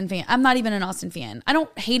Austin fan. I'm not even an Austin fan. I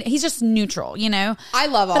don't hate it. He's just neutral, you know? I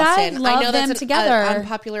love Austin. But I love them together. An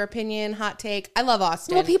unpopular opinion, hot take. I love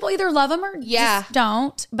Austin. Well, people either love him or just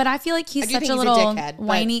don't. But I feel like he's such a little dickhead,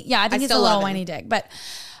 whiny. Yeah, I think he's a little whiny dick. But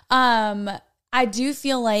I do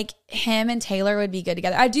feel like him and Taylor would be good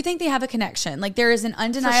together. I do think they have a connection. Like, there is an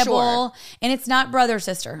undeniable, and it's not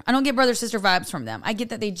brother-sister. I don't get brother-sister vibes from them. I get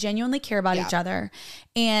that they genuinely care about each other,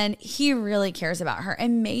 and he really cares about her.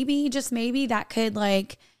 And maybe, just maybe, that could,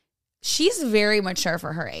 like, she's very mature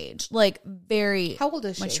for her age. Like, very How old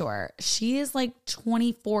is she? Mature. She is, like,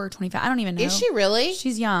 24, 25. I don't even know. Is she really?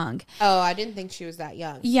 She's young. Oh, I didn't think she was that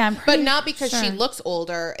young. Yeah, I'm pretty But not because sure. she looks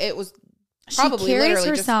older. It was... She carries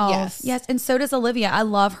herself. Yes, and so does Olivia. I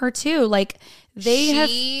love her too. Like,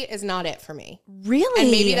 she is not it for me. Really?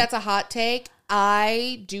 And maybe that's a hot take.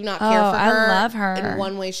 I do not care for her. I love her in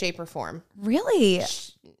one way, shape, or form. Really?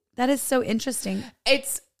 That is so interesting.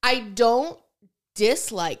 I don't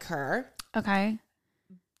dislike her. Okay.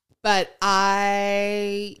 But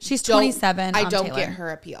she's 27. I don't Taylor. get her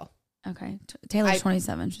appeal. Okay. Taylor's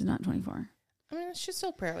 27. She's not 24. I mean, she's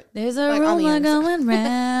still pretty. There's a rumor going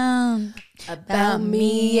round about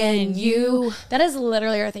me and you. That is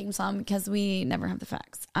literally our theme song because we never have the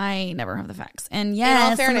facts. I never have the facts. And yes, in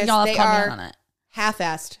all fairness, y'all they have called me are out on it.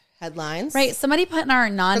 Half-assed headlines. Right. Somebody put in our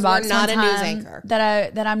non-box not one a news time anchor.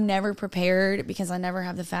 that I'm never prepared because I never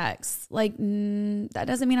have the facts. Like, that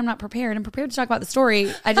doesn't mean I'm not prepared. I'm prepared to talk about the story.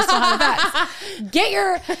 I just don't have the facts. Get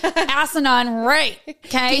your asinine right.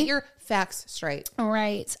 Okay. Get your facts straight.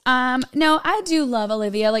 Right. No, I do love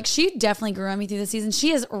Olivia. Like, she definitely grew on me through the season.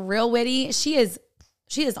 She is real witty. She is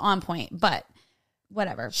on point, but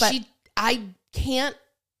whatever. But I can't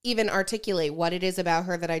even articulate what it is about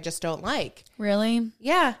her that I just don't like. Really?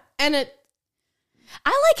 Yeah. And I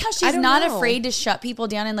like how she's not afraid to shut people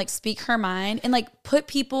down and like speak her mind and like put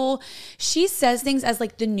people, she says things as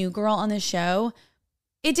like the new girl on the show,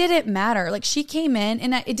 it didn't matter. Like, she came in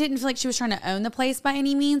and it didn't feel like she was trying to own the place by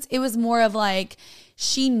any means. It was more of like,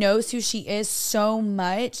 she knows who she is so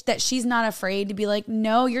much that she's not afraid to be like,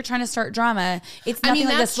 no, you're trying to start drama. It's nothing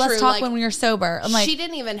like this. Let's talk when you're sober. I'm like, she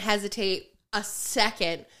didn't even hesitate a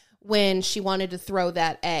second when she wanted to throw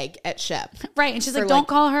that egg at Shep. Right. And she's like, don't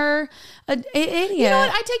call her an idiot. You know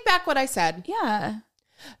what? I take back what I said. Yeah.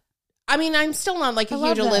 I mean, I'm still not like a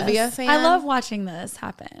huge Olivia fan. I love watching this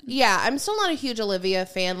happen. Yeah, I'm still not a huge Olivia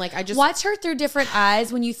fan. Like, I just watch her through different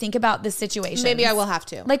eyes when you think about the situation. Maybe I will have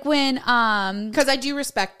to. Like when because I do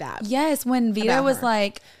respect that. Yes, when Vita was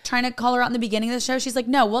like trying to call her out in the beginning of the show, she's like,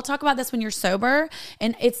 "No, we'll talk about this when you're sober."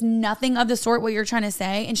 And it's nothing of the sort what you're trying to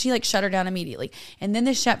say, and she like shut her down immediately. And then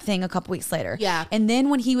the Shep thing a couple weeks later. Yeah. And then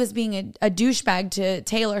when he was being a douchebag to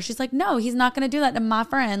Taylor, she's like, "No, he's not going to do that to my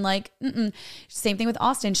friend." Like, same thing with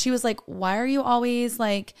Austin. She was like, "Why are you always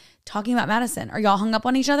like talking about Madison? Are y'all hung up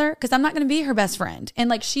on each other? Because I'm not going to be her best friend." And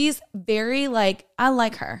like, she's very like, I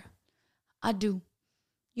like her. I do.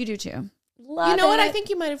 You do too. Love you know what? it. I think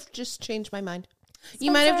you might have just changed my mind.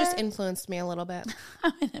 You might have just influenced me a little bit.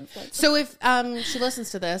 So if she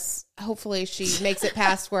listens to this, hopefully she makes it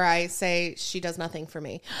past where I say she does nothing for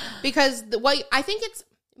me. Because I think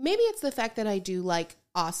maybe it's the fact that I do like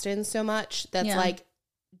Austin so much that's like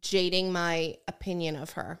jading my opinion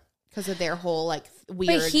of her. Because of their whole like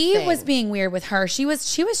weird. But he thing. was being weird with her. She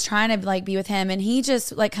was trying to like be with him, and he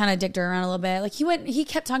just like kind of dicked her around a little bit. Like he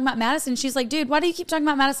kept talking about Madison. She's like, dude, why do you keep talking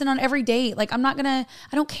about Madison on every date? Like, I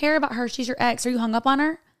don't care about her. She's your ex. Are you hung up on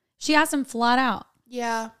her? She asked him flat out.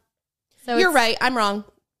 Yeah. So you're right. I'm wrong.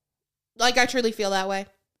 Like, I truly feel that way.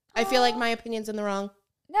 I feel like my opinion's in the wrong.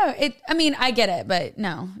 No, I mean, I get it, but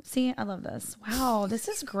no. See, I love this. Wow, this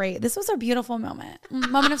is great. This was a beautiful moment.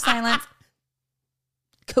 Moment of silence.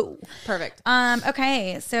 Cool. Perfect.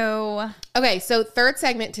 Okay, so third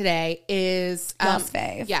segment today is Lost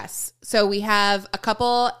Fave. Yes. So we have a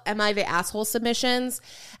couple Am I the Asshole submissions,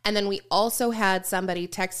 and then we also had somebody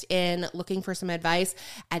text in looking for some advice.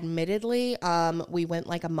 Admittedly, we went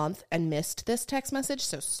like a month and missed this text message,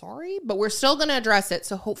 so sorry, but we're still going to address it.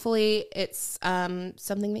 So hopefully it's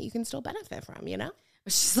something that you can still benefit from, you know?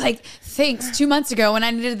 She's like, thanks. 2 months ago when I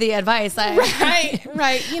needed the advice, right. You know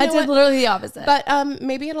I did literally the opposite. But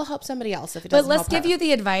maybe it'll help somebody else if it doesn't. But let's give you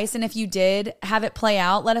the advice, and if you did have it play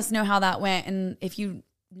out, let us know how that went, and if you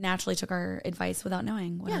naturally took our advice without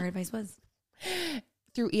knowing what our advice was.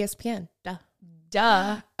 Through ESPN.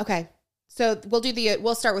 Duh. Okay. So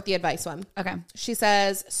we'll start with the advice one. Okay. She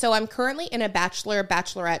says, so I'm currently in a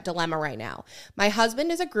bachelorette dilemma right now. My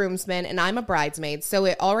husband is a groomsman and I'm a bridesmaid, so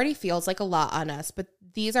it already feels like a lot on us, but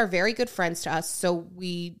these are very good friends to us, so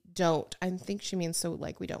we don't. I think she means so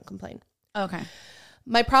like we don't complain. Okay.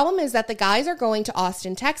 My problem is that the guys are going to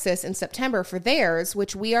Austin, Texas in September for theirs,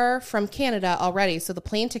 which we are from Canada already, so the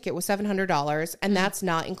plane ticket was $700, and that's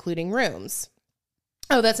not including rooms.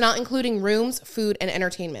 Oh, that's not including rooms, food, and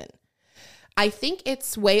entertainment. I think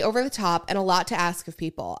it's way over the top and a lot to ask of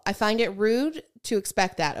people. I find it rude to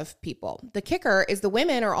expect that of people. The kicker is the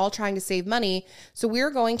women are all trying to save money, so we're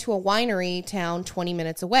going to a winery town 20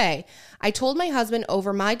 minutes away. I told my husband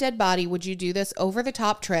over my dead body, would you do this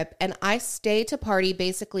over-the-top trip? And I stay to party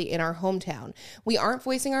basically in our hometown. We aren't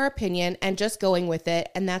voicing our opinion and just going with it,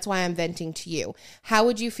 and that's why I'm venting to you. How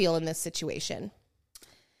would you feel in this situation?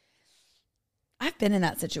 I've been in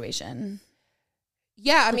that situation.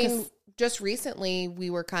 Yeah, I mean, just recently we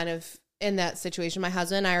were kind of in that situation. My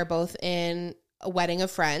husband and I are both in a wedding of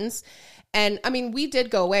friends. And I mean, we did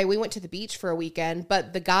go away. We went to the beach for a weekend,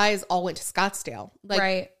 but the guys all went to Scottsdale. Like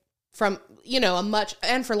right. From,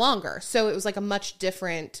 and for longer. So it was like a much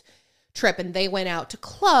different trip. And they went out to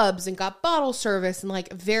clubs and got bottle service and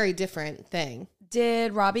like a very different thing.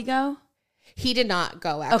 Did Robbie go? He did not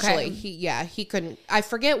go, actually. Okay. He couldn't. I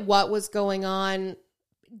forget what was going on.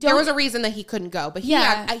 There was a reason that he couldn't go, but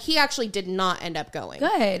he actually did not end up going.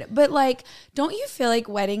 Good. But like, don't you feel like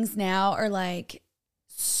weddings now are like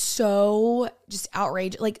so just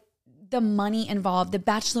outrageous? Like the money involved, the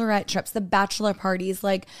bachelorette trips, the bachelor parties,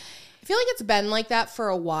 like. I feel like it's been like that for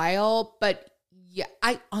a while, but yeah,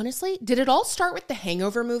 I honestly, did it all start with the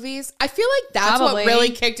Hangover movies? I feel like that's Probably. What really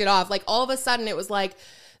kicked it off. Like all of a sudden it was like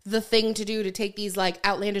the thing to do to take these like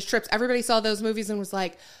outlandish trips. Everybody saw those movies and was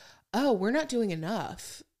like, oh, we're not doing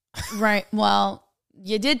enough. Right. Well,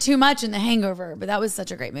 you did too much in The Hangover, but that was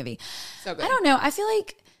such a great movie. So good. I don't know. I feel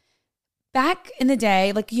like back in the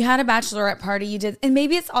day, like you had a bachelorette party, you did, and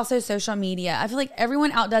maybe it's also social media. I feel like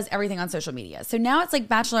everyone outdoes everything on social media. So now it's like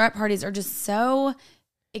bachelorette parties are just so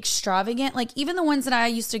extravagant. Like even the ones that I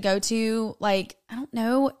used to go to, like, I don't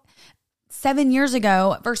know, 7 years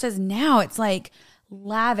ago versus now, it's like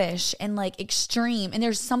lavish and like extreme. And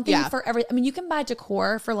there's something for every, I mean, you can buy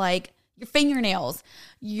decor for like your fingernails,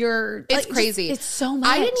 it's crazy. It's so much.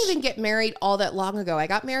 I didn't even get married all that long ago. I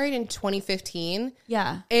got married in 2015.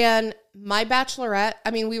 Yeah. And my bachelorette,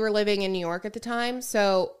 I mean, we were living in New York at the time.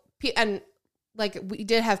 So, and like we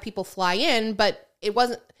did have people fly in, but it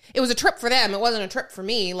was a trip for them. It wasn't a trip for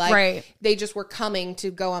me. Like they just were coming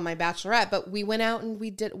to go on my bachelorette, but we went out and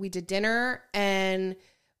we did dinner, and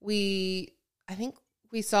I think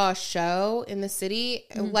we saw a show in the city.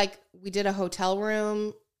 Like we did a hotel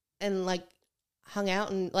room and like hung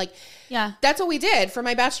out and like, that's what we did for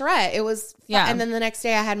my bachelorette. It was fun. And then the next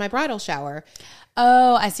day I had my bridal shower.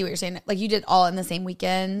 Oh, I see what you're saying. Like you did all in the same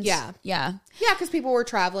weekend. Yeah. Yeah. Yeah. Cause people were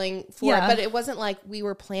traveling for it, but it wasn't like we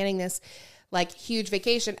were planning this like huge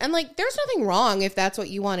vacation. And like, there's nothing wrong if that's what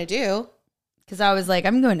you want to do. Because I was like,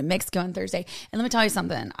 I'm going to Mexico on Thursday. And let me tell you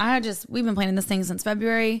something. We've been planning this thing since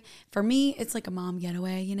February. For me, it's like a mom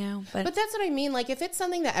getaway, you know? But that's what I mean. Like, if it's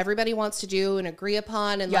something that everybody wants to do and agree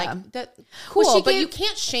upon and like that, well, cool. But you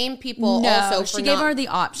can't shame people also for she gave her the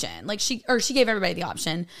option. Like she gave everybody the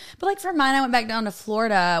option. But like for mine, I went back down to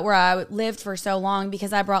Florida where I lived for so long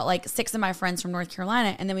because I brought like 6 of my friends from North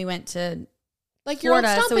Carolina. And then we went to like Florida,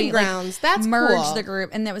 your own stomping grounds. That's merged cool. the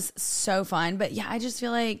group. And that was so fun. But yeah, I just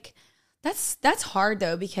feel like that's hard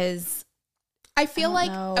though, because I feel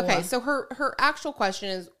like, okay, so her actual question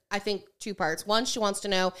is, I think 2 parts. One, she wants to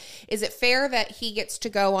know, is it fair that he gets to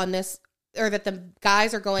go on this, or that the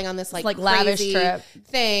guys are going on this like lavish trip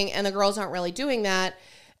thing and the girls aren't really doing that?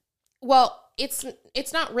 Well, it's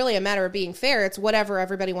not really a matter of being fair. It's whatever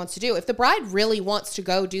everybody wants to do. If the bride really wants to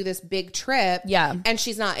go do this big trip and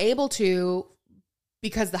she's not able to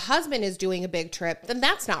because the husband is doing a big trip, then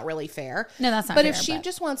that's not really fair. No, that's not fair. But if she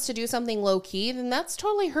just wants to do something low key, then that's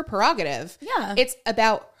totally her prerogative. Yeah. It's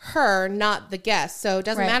about her, not the guest. So it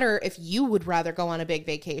doesn't matter if you would rather go on a big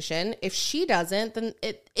vacation. If she doesn't, then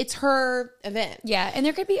it's her event. Yeah. And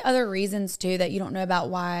there could be other reasons too that you don't know about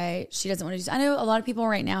why she doesn't want to do. I know a lot of people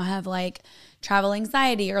right now have like travel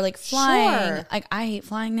anxiety or like flying. Sure. Like I hate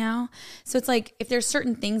flying now. So it's like if there's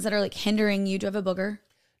certain things that are like hindering you. Do you have a booger?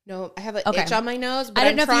 No, I have an itch on my nose. But I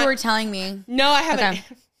didn't know if you were telling me. No, I haven't.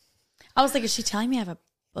 Okay. I was like, is she telling me I have a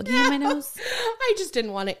boogie in my nose? I just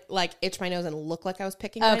didn't want to like itch my nose and look like I was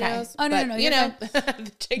picking my nose. Oh, no. You know,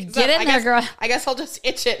 get in there, girl. I guess I'll just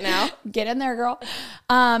itch it now. Get in there, girl.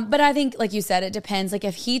 But I think, like you said, it depends. Like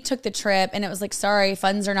if he took the trip and it was like, sorry,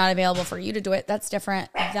 funds are not available for you to do it, that's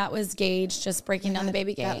different. That was Gage just breaking down the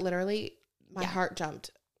baby gate. That literally, my heart jumped.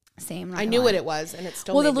 Same. I knew what it was, and it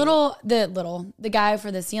still. Well, the guy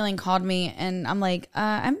for the ceiling called me, and I'm like,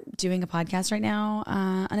 I'm doing a podcast right now,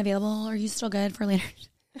 unavailable. Are you still good for later?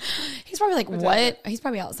 He's probably like, what? He's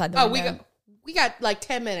probably outside the window. We got like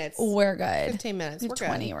 10 minutes. We're good. 15 minutes. We're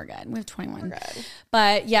 20. We're good. We have 21. We're good.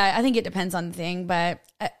 But yeah, I think it depends on the thing. But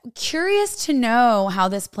curious to know how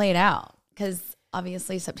this played out because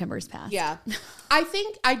obviously September's passed. Yeah,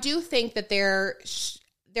 I do think that there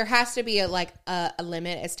has to be a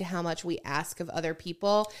limit as to how much we ask of other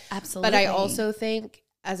people. Absolutely. But I also think,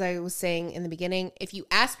 as I was saying in the beginning, if you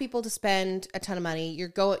ask people to spend a ton of money,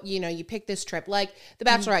 you pick this trip, like the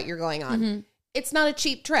Bachelorette you're going on. Mm-hmm. It's not a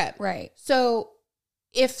cheap trip. Right. So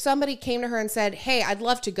if somebody came to her and said, hey, I'd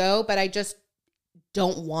love to go, but I just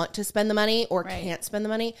don't want to spend the money or can't spend the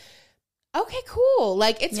money. Okay, cool.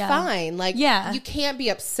 Like, it's fine. Like, you can't be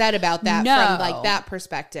upset about that from like that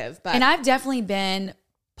perspective. But and I've definitely been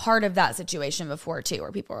part of that situation before too,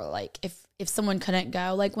 where people are like, if someone couldn't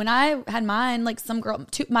go, like when I had mine, like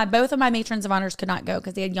both of my matrons of honors could not go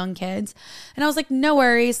because they had young kids, and I was like, no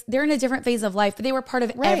worries, they're in a different phase of life, but they were part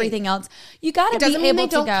of everything else. You got to be able to go. Doesn't mean they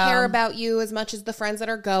don't care about you as much as the friends that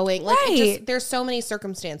are going. Like, there's so many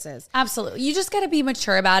circumstances. Absolutely, you just got to be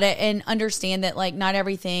mature about it and understand that like not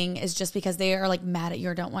everything is just because they are like mad at you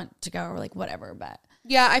or don't want to go or like whatever. But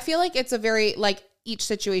yeah, I feel like it's a very like each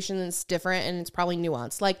situation is different and it's probably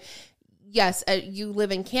nuanced. Like, yes, you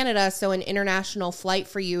live in Canada, so an international flight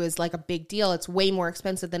for you is like a big deal. It's way more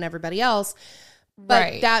expensive than everybody else.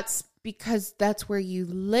 But that's because that's where you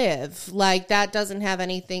live. Like, that doesn't have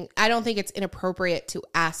anything. I don't think it's inappropriate to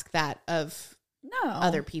ask that of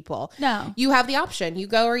other people. No. You have the option. You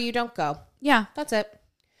go or you don't go. Yeah. That's it.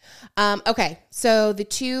 Okay. So the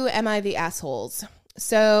 2 Am I the Assholes?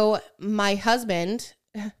 So my husband,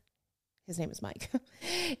 his name is Mike,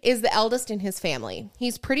 is the eldest in his family.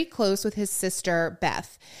 He's pretty close with his sister,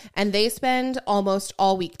 Beth, and they spend almost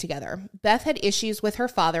all week together. Beth had issues with her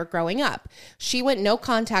father growing up. She went no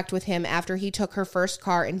contact with him after he took her first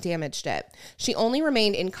car and damaged it. She only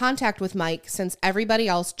remained in contact with Mike since everybody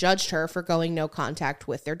else judged her for going no contact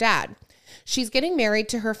with their dad. She's getting married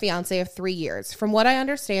to her fiance of 3 years. From what I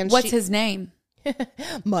understand, What's his name?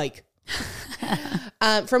 Mike.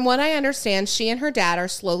 From what I understand, she and her dad are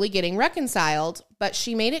slowly getting reconciled, but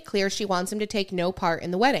she made it clear she wants him to take no part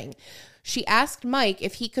in the wedding. She asked Mike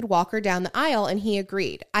if he could walk her down the aisle, and he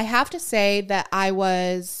agreed. I have to say that I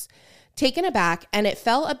was taken aback, and it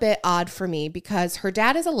felt a bit odd for me because her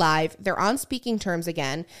dad is alive. They're on speaking terms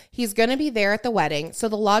again. He's going to be there at the wedding, so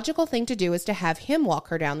the logical thing to do is to have him walk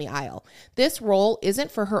her down the aisle. This role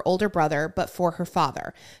isn't for her older brother, but for her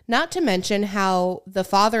father. Not to mention how the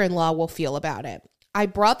father-in-law will feel about it. I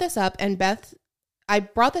brought this up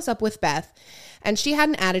with Beth, and she had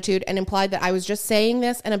an attitude and implied that I was just saying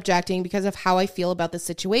this and objecting because of how I feel about the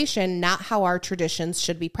situation, not how our traditions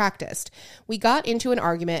should be practiced. We got into an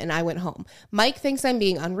argument and I went home. Mike thinks I'm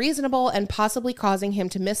being unreasonable and possibly causing him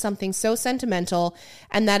to miss something so sentimental,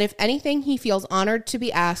 and that if anything, he feels honored to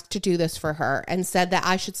be asked to do this for her, and said that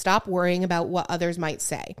I should stop worrying about what others might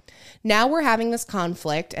say. Now we're having this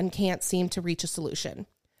conflict and can't seem to reach a solution.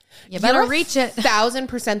 You better You're reach it.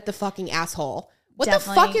 1,000% the fucking asshole. What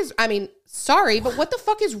Definitely. the fuck is, I mean, sorry, but what the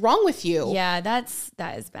fuck is wrong with you? Yeah, that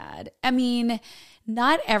is bad. I mean,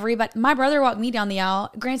 not everybody. My brother walked me down the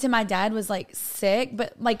aisle. Granted, my dad was like sick,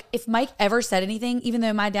 but like if Mike ever said anything, even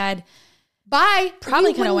though my dad Bye. probably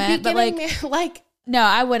You could have wouldn't went, be but getting like no,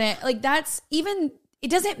 I wouldn't. Like that's even. It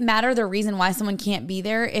doesn't matter the reason why someone can't be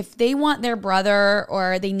there. If they want their brother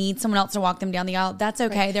or they need someone else to walk them down the aisle, that's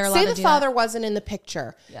okay. Right. They're allowed Say to the do father that. wasn't in the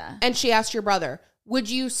picture. Yeah. And she asked your brother, would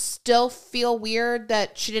you still feel weird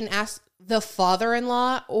that she didn't ask the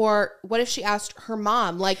father-in-law? Or what if she asked her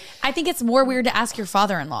mom? Like, I think it's more weird to ask your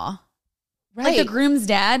father-in-law. right. Like the groom's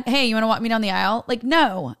dad, hey, you want to walk me down the aisle? Like,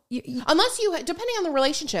 no. Unless you, depending on the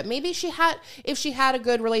relationship, maybe if she had a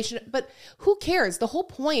good relationship, but who cares? The whole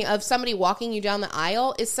point of somebody walking you down the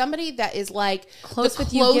aisle is somebody that is like Close the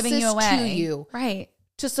with you, giving you closest away. to you, Right.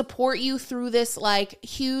 to support you through this like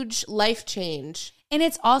huge life change. And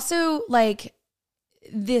it's also like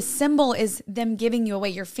this symbol is them giving you away,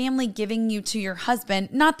 your family giving you to your husband.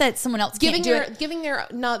 Not that someone else can't do it. Giving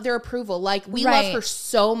their approval. Like, we Right. love her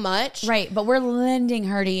so much. Right. But we're lending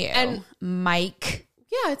her to you. And- Mike.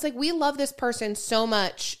 Yeah, it's like we love this person so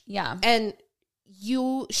much. Yeah. And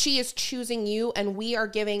she is choosing you, and we are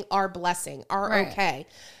giving our blessing, our Right. okay.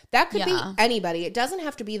 That could be Yeah. anybody. It doesn't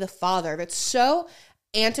have to be the father. That's so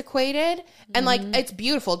antiquated and like it's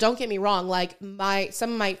beautiful. Don't get me wrong. Like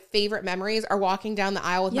some of my favorite memories are walking down the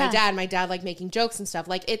aisle with Yeah. my dad like making jokes and stuff.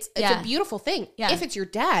 Like it's Yeah. a beautiful thing Yeah. if it's your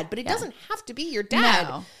dad, but it Yeah. doesn't have to be your dad.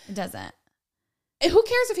 No, it doesn't. And who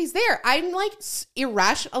cares if he's there? I'm like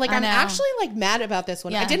irrational. Like I I'm know. actually like mad about this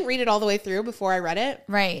one. I Yeah. didn't read it all the way through before I read it.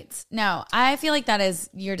 Right. No, I feel like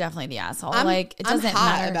you're definitely the asshole. I'm doesn't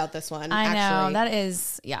hot matter about this one. I know actually. that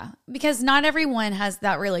is, yeah, because not everyone has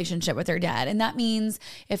that relationship with their dad. And that means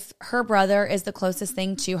if her brother is the closest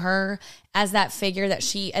thing to her as that figure that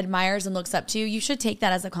she admires and looks up to, you should take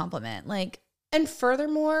that as a compliment. Like, And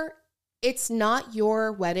furthermore, it's not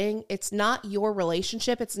your wedding. It's not your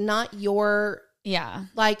relationship. It's not your yeah.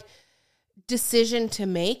 like decision to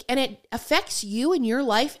make, and it affects you and your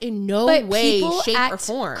life in no But way, people shape, or act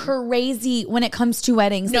form. crazy when it comes to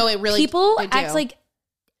weddings. No, Like, it really- people they do. act like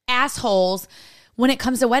assholes when it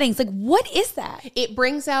comes to weddings. Like, what is that? It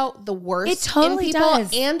brings out the worst It totally in people does.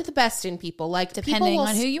 and the best in people. Like Depending people will,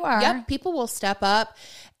 on who you are. Yep, people will step up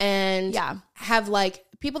and Yeah. have like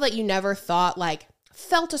people that you never thought like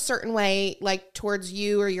felt a certain way like towards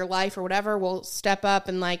you or your life or whatever will step up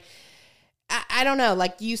and like I don't know,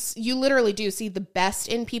 like you literally do see the best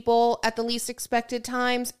in people at the least expected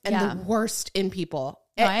times and Yeah. the worst in people.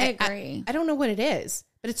 No, I agree. I don't know what it is,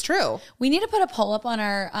 but it's true. We need to put a poll up on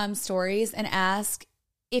our stories and ask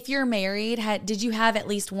if you're married, did you have at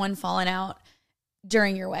least one falling out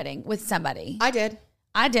during your wedding with somebody? I did.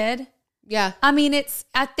 I did. Yeah. I mean,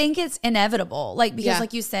 I think it's inevitable. Like, because Yeah.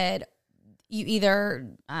 like you said, you either,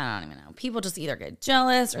 I don't even know, people just either get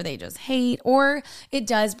jealous or they just hate, or it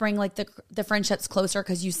does bring like the friendships closer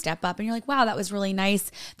because you step up and you're like, wow, that was really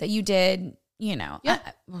nice that you did, you know. Yeah.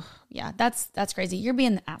 Yeah, that's crazy. You're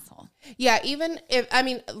being the asshole. Yeah, even if, I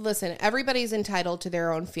mean, listen, everybody's entitled to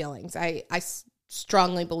their own feelings. I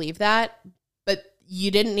strongly believe that, but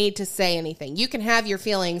you didn't need to say anything. You can have your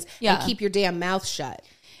feelings Yeah. and keep your damn mouth shut.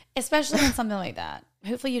 Especially on something like that.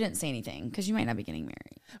 Hopefully you didn't say anything because you might not be getting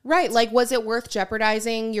married. Right. Like, was it worth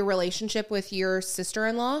jeopardizing your relationship with your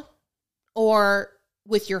sister-in-law or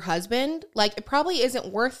with your husband? Like, it probably isn't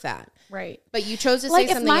worth that. Right. But you chose to Like,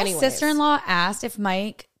 say if something my anyways. sister-in-law asked if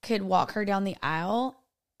Mike could walk her down the aisle,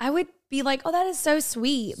 I would be like, oh, that is so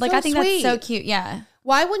sweet. Like, So I think that's so sweet. cute. Yeah.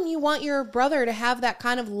 Why wouldn't you want your brother to have that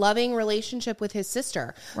kind of loving relationship with his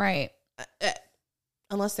sister? Right.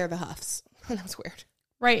 Unless they're the Huffs. That was weird.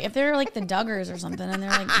 Right. If they're like the Duggars or something and they're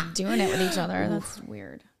like doing it with each other, that's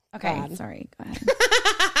weird. Okay. God. Sorry. Go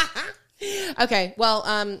ahead. Okay.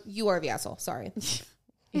 Well, you are the asshole. Sorry.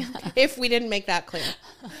 If we didn't make that clear.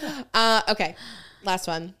 Okay. Last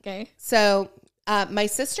one. Okay. So my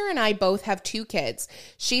sister and I both have 2 kids.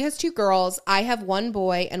 She has 2 girls. I have 1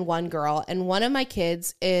 boy and 1 girl. And one of my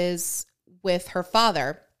kids is with her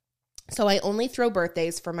father. So I only throw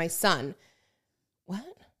birthdays for my son. What?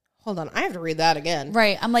 Hold on. I have to read that again.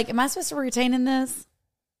 Right. I'm like, am I supposed to retain in this?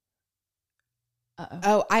 Uh-oh.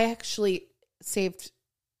 Oh, I actually saved.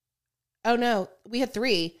 Oh, no. We had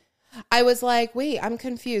 3. I was like, wait, I'm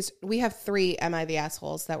confused. We have 3 Am I the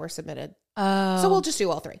Assholes that were submitted. Oh. So we'll just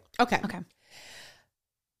do all 3. Okay. Okay.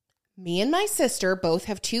 Me and my sister both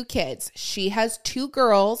have 2 kids. She has 2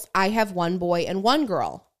 girls. I have 1 boy and 1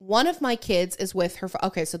 girl. One of my kids is with her.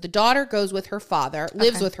 Okay, so the daughter goes with her father,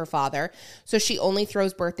 lives with her father. So she only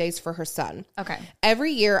throws birthdays for her son. Okay.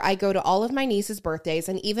 Every year I go to all of my nieces' birthdays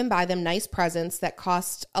and even buy them nice presents that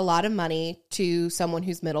cost a lot of money to someone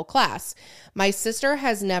who's middle class. My sister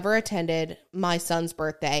has never attended my son's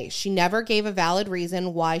birthday. She never gave a valid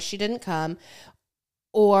reason why she didn't come,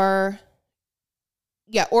 or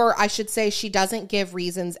I should say she doesn't give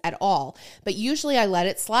reasons at all. But usually I let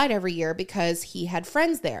it slide every year because he had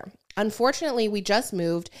friends there. Unfortunately, we just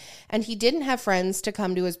moved and he didn't have friends to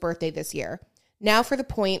come to his birthday this year. Now for the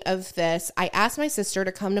point of this, I asked my sister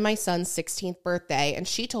to come to my son's 16th birthday and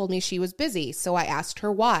she told me she was busy, so I asked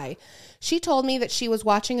her why. She told me that she was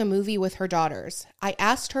watching a movie with her daughters. I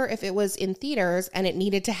asked her if it was in theaters and it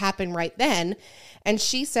needed to happen right then, and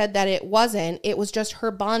she said that it wasn't. It was just her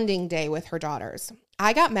bonding day with her daughters.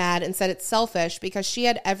 I got mad and said it's selfish because she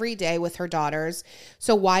had every day with her daughters,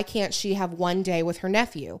 so why can't she have one day with her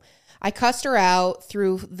nephew? I cussed her out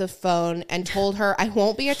through the phone and told her I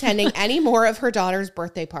won't be attending any more of her daughter's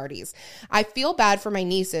birthday parties. I feel bad for my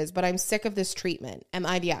nieces, but I'm sick of this treatment. Am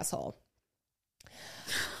I the asshole?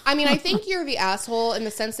 I mean, I think you're the asshole in the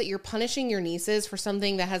sense that you're punishing your nieces for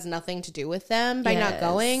something that has nothing to do with them by not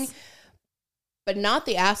going. But not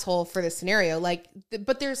the asshole for this scenario. Like,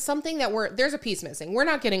 but there's something that there's a piece missing. We're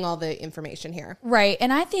not getting all the information here. Right.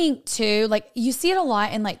 And I think too, like you see it a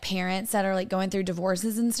lot in like parents that are like going through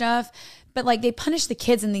divorces and stuff, but like they punish the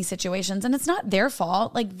kids in these situations and it's not their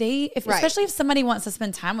fault. Like especially if somebody wants to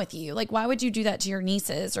spend time with you, like why would you do that to your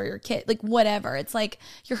nieces or your kid? Like whatever. It's like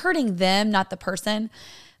you're hurting them, not the person.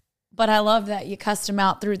 But I love that you cussed them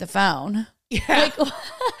out through the phone. Yeah.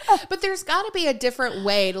 But there's got to be a different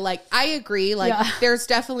way to like, I agree. Like there's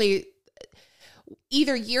definitely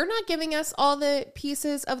either you're not giving us all the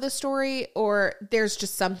pieces of the story or there's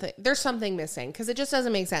something missing because it just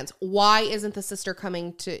doesn't make sense. Why isn't the sister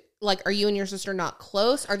coming to, like, are you and your sister not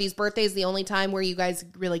close? Are these birthdays the only time where you guys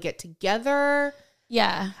really get together?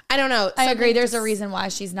 Yeah. I don't know. I agree. There's a reason why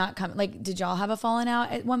she's not coming. Like, did y'all have a falling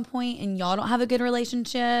out at one point and y'all don't have a good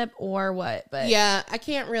relationship or what? But yeah, I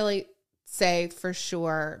can't really say for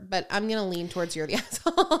sure, but I'm going to lean towards you're the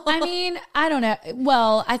asshole. I mean, I don't know.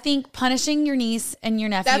 Well, I think punishing your niece and your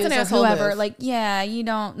nephews or whoever, move. Like, yeah, you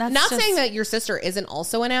don't. That's not saying that your sister isn't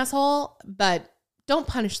also an asshole, but don't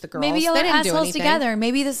punish the girls. Maybe y'all are assholes together.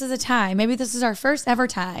 Maybe this is a tie. Maybe this is our first ever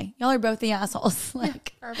tie. Y'all are both the assholes.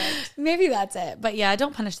 Like, perfect. Maybe that's it. But yeah,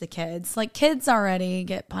 don't punish the kids. Like, kids already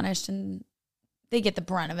get punished and they get the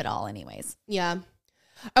brunt of it all anyways. Yeah.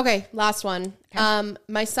 Okay, last one. Okay.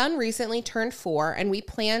 My son recently turned 4 and we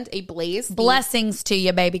planned a Blessings to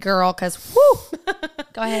you, baby girl, because whoo.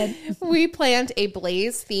 Go ahead. We planned a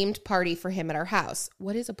Blaze themed party for him at our house.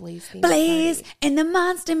 What is a Blaze themed Blaze party? And the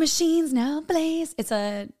monster machines now Blaze. It's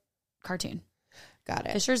a cartoon. Got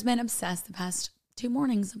it. Fisher's been obsessed the past 2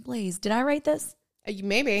 mornings of Blaze. Did I write this?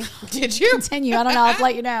 Maybe. Did you? Continue. I don't know. I'll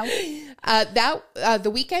let you know.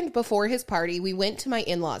 The weekend before his party, we went to my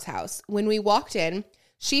in-laws' house. When we walked in,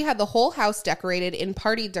 she had the whole house decorated in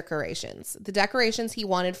party decorations. The decorations he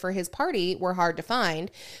wanted for his party were hard to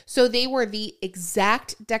find, so they were the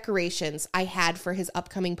exact decorations I had for his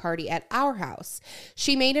upcoming party at our house.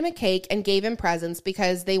 She made him a cake and gave him presents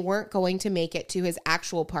because they weren't going to make it to his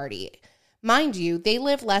actual party. Mind you, they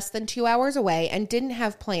live less than 2 hours away and didn't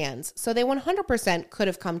have plans, so they 100% could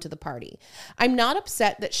have come to the party. I'm not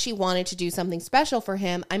upset that she wanted to do something special for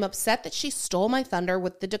him. I'm upset that she stole my thunder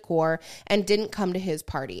with the decor and didn't come to his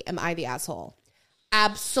party. Am I the asshole?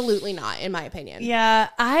 Absolutely not, in my opinion. Yeah,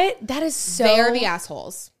 that is so... They're the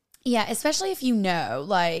assholes. Yeah, especially if you know,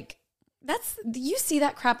 like... you see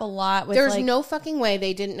that crap a lot with there's no fucking way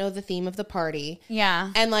they didn't know the theme of the party.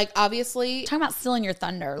 Yeah. And like obviously talking about stealing your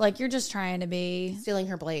thunder. Like you're just trying to be stealing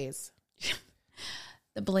her Blaze.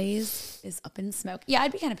 The Blaze is up in smoke. Yeah,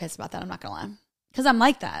 I'd be kind of pissed about that. I'm not gonna lie, because I'm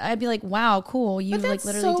like that. I'd be like, wow, cool. You but like that's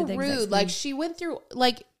literally so did the exact rude. same Like thing. she went through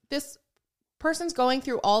like this person's going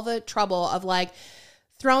through all the trouble of like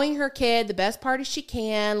throwing her kid the best party she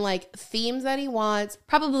can, like themes that he wants.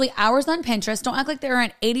 Probably hours on Pinterest. Don't act like there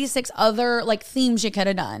aren't 86 other like themes you could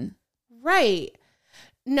have done. Right.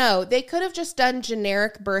 No, they could have just done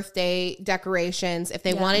generic birthday decorations if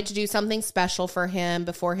they wanted to do something special for him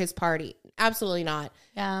before his party. Absolutely not.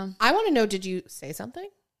 Yeah. I want to know, did you say something?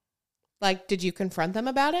 Like, did you confront them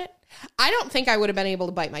about it? I don't think I would have been able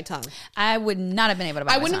to bite my tongue. I would not have been able to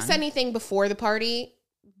buy I wouldn't have said anything before the party,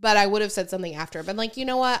 but I would have said something after. But like, you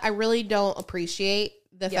know what? I really don't appreciate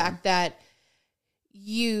the fact that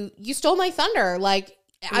you stole my thunder. Like,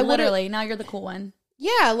 I would literally, now you're the cool one.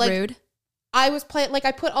 Yeah, like Rude. I was like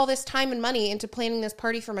I put all this time and money into planning this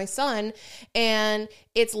party for my son, and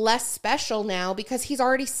it's less special now because he's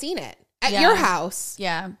already seen it at your house.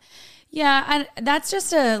 Yeah. Yeah. And that's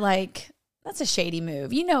just that's a shady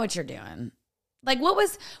move. You know what you're doing. Like, what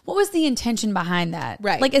was the intention behind that?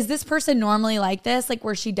 Right. Like, is this person normally like this? Like,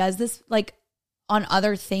 where she does this, like, on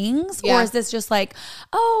other things? Yeah. Or is this just like,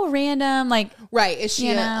 oh, random? Like, Right. Is she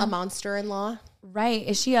You a know? monster-in-law? right.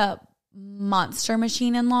 Is she a monster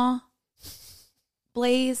machine-in-law?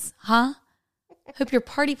 Blaze, huh? Hope your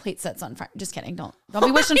party plate sets on fire. Just kidding. Don't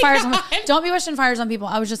be wishing fires on. Don't be wishing fires on people.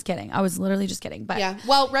 I was just kidding. I was literally just kidding. But Yeah.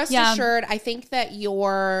 Well, rest assured, I think that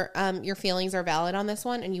your feelings are valid on this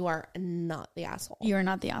one, and you are not the asshole. you are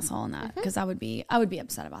not the asshole in that, because I would be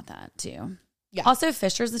upset about that too. Yeah. Also,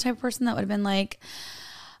 Fisher's the type of person that would have been like,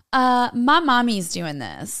 my mommy's doing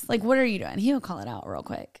this. Like, what are you doing? He would call it out real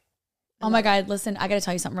quick. Oh my God, listen, I got to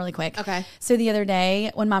tell you something really quick. Okay. So the other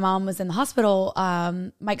day when my mom was in the hospital,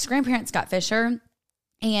 Mike's grandparents got Fisher,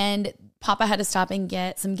 and Papa had to stop and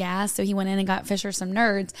get some gas. So he went in and got Fisher some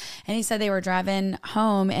Nerds, and he said they were driving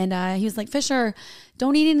home, and he was like, Fisher,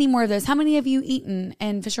 don't eat any more of those. How many have you eaten?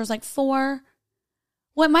 And Fisher was like, 4.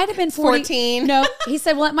 Well, it might have been 14. No, he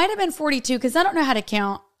said, well, it might have been 42 because I don't know how to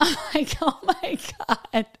count. I'm like, oh my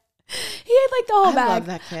God. He had like the whole I bag. love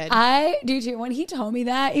that kid. I do too. When he told me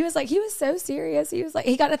that, he was so serious. He was like,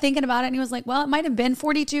 he got to thinking about it, and he was like, well, it might have been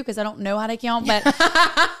 42 because I don't know how to count, but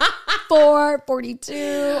 4,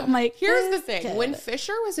 42. I'm like, Here's the this thing. kid. When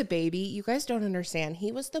Fisher was a baby, you guys don't understand.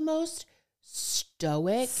 He was the most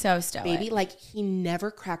stoic. So stoic. Baby. Like, he never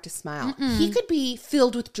cracked a smile. He could be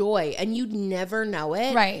filled with joy, and you'd never know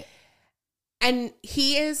it. Right. And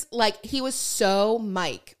he was so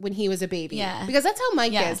Mike when he was a baby. Yeah. Because that's how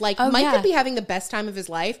Mike Yeah. is. Like, Oh, Mike yeah. could be having the best time of his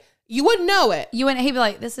life. You wouldn't know it. You wouldn't, he'd be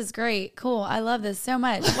like, this is great. Cool. I love this so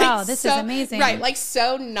much. Wow, Like, this so- is amazing. Right. Like,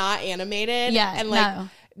 so not animated. Yeah, And like, no.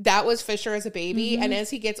 that was Fisher as a baby. And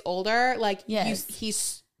as he gets older, like, Yes.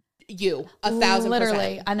 he's you 1,000%.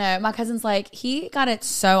 Literally. I know. My cousin's like, he got it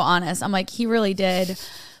so honest. I'm like, he really did.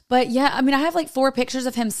 But yeah, I mean, I have like 4 pictures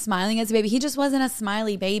of him smiling as a baby. He just wasn't a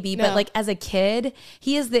smiley baby, but No. like as a kid,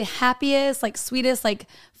 he is the happiest, like sweetest, like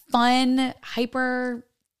fun, hyper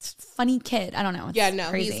funny kid. I don't know. It's Yeah, no,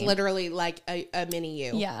 crazy. he's literally like a mini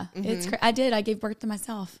you. Yeah, it's I did. I gave birth to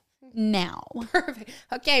myself. Now. Perfect.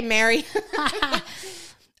 Okay, Mary.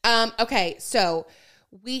 Okay, so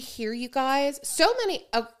we hear you guys. So many.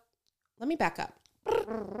 Oh, let me back up.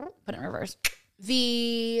 Put it in reverse.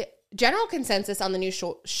 The general consensus on the new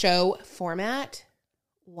show format,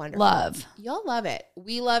 wonderful. Love. Y'all love it.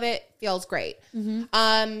 We love it. Feels great.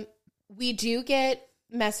 We do get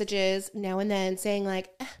messages now and then saying like,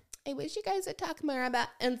 I wish you guys would talk more about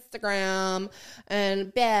Instagram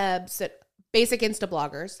and Bebs, basic Insta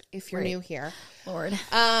bloggers, if you're new here. Lord.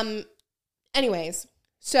 Anyways,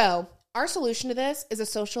 so our solution to this is a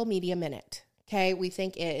social media minute. Okay. We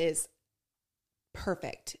think it is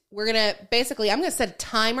perfect. We're going to I'm going to set a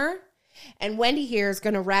timer, and Wendy here is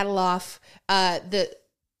going to rattle off the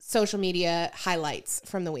social media highlights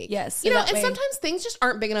from the week. Yes, You so know, that and way- sometimes things just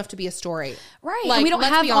aren't big enough to be a story. Right. Like, and we don't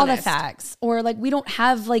let's have be all the honest. facts, or like we don't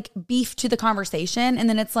have like beef to the conversation. And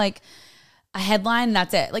then it's like a headline and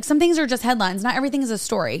that's it. Like some things are just headlines. Not everything is a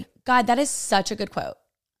story. God, that is such a good quote.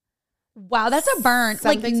 Wow, that's a burn. Some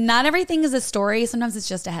Like things- not everything is a story. Sometimes it's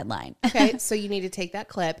just a headline. Okay. So you need to take that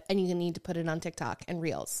clip and you need to put it on TikTok and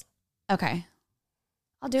Reels. Okay.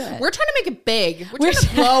 I'll do it. We're trying to make it big. We're trying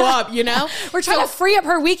to blow up, you know? We're trying to free up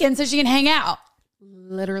her weekend so she can hang out.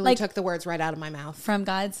 Literally Like- took the words right out of my mouth. From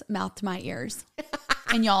God's mouth to my ears.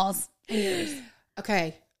 And y'all's ears.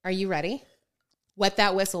 Okay. Are you ready? Wet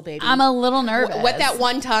that whistle, baby. I'm a little nervous. Wet that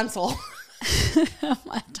one tonsil.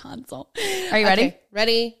 My tonsil. Are you ready? Okay,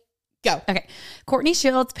 ready? Go. Okay. Courtney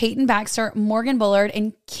Shields, Peyton Baxter, Morgan Bullard,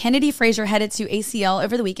 and Kennedy Frazier headed to ACL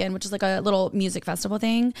over the weekend, which is like a little music festival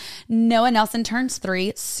thing. Noah Nelson turns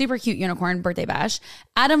 3. Super cute unicorn birthday bash.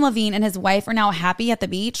 Adam Levine and his wife are now happy at the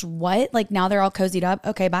beach. What? Like now they're all cozied up?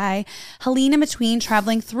 Okay, bye. Helene in between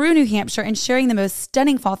traveling through New Hampshire and sharing the most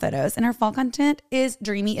stunning fall photos. And her fall content is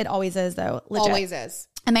dreamy. It always is though. Legit. Always is.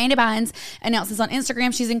 Amanda Bynes announces on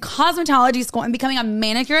Instagram she's in cosmetology school and becoming a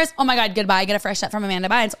manicurist. Oh my God, goodbye. Get a fresh set from Amanda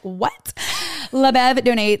Bynes. What? LaBev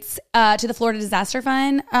donates to the Florida Disaster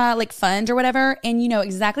Fund, like fund or whatever. And you know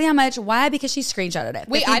exactly how much. Why? Because she screenshotted it.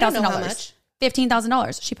 Wait, I don't know how much.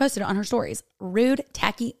 $15,000. She posted it on her stories. Rude,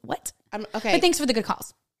 tacky, what? Okay. But thanks for the good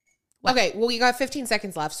cause. What? Okay, well, you got 15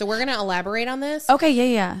 seconds left, so we're going to elaborate on this.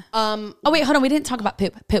 Okay, yeah. Oh, wait, hold on. We didn't talk about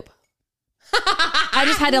poop. I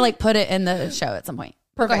just had to like put it in the show at some point.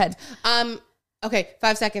 Perfect. Go ahead. Okay,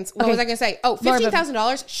 5 seconds. What was I going to say? Oh,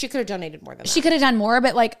 $15,000. She could have donated more than that. She could have done more,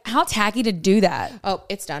 but like, how tacky to do that? Oh,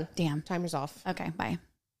 it's done. Damn. Timer's off. Okay, bye.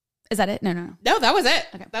 Is that it? No. No, that was it.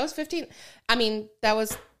 Okay. That was 15. I mean, that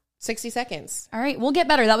was 60 seconds. All right, we'll get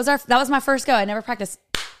better. That was my first go. I never practiced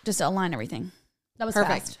just to align everything. That was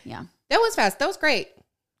perfect. Fast. Yeah. That was fast. That was great.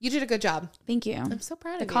 You did a good job. Thank you. I'm so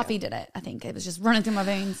proud of you. The coffee did it. I think it was just running through my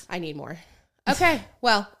veins. I need more. Okay.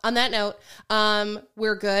 Well, on that note,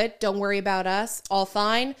 we're good. Don't worry about us. All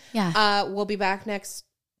fine. Yeah. We'll be back next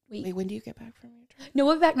week. Wait, when do you get back from your trip? No,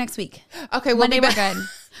 we'll be back next week. Okay. Monday we're good.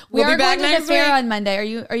 We'll be back going to next the fair week. on Monday. Are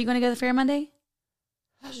you going to go to the fair Monday?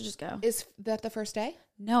 I should just go. Is that the first day?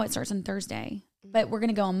 No, it starts on Thursday. But we're going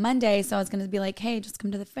to go on Monday. So I was going to be like, hey, just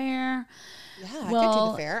come to the fair. Yeah, I could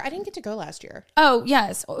do the fair. I didn't get to go last year. Oh,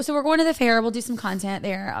 yes. So we're going to the fair. We'll do some content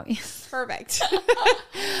there. Perfect.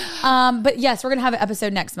 But yes, we're going to have an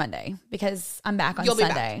episode next Monday because I'm back on You'll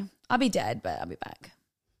Sunday. Be back. I'll be dead, but I'll be back.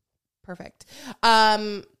 Perfect.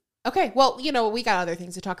 Okay. Well, we got other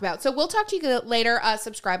things to talk about. So we'll talk to you later.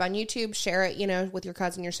 Subscribe on YouTube, share it, with your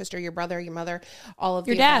cousin, your sister, your brother, your mother, all of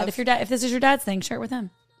your dad. If this is your dad's thing, share it with him.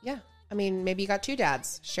 Yeah. I mean, maybe you got 2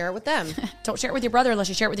 dads. Share it with them. Don't share it with your brother unless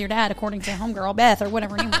you share it with your dad, according to homegirl Beth or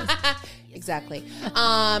whatever her name was. Exactly.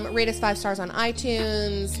 Rate us 5 stars on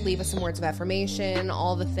iTunes. Leave us some words of affirmation,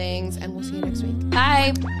 all the things, and we'll see you next week.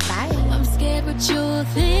 Bye. Bye. I'm scared what you'll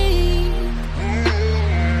think.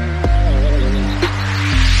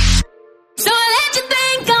 So I let you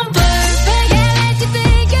think I'm perfect. Yeah, let you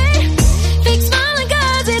think it. Fake smiling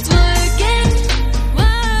 'cause it's working.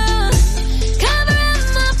 Whoa. Cover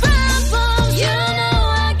up my problems. You know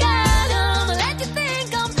I got 'em. Let you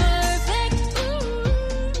think I'm perfect. Ooh.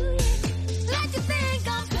 Let you think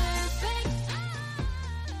I'm perfect.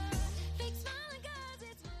 Fake smiling 'cause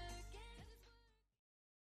it's working.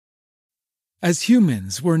 As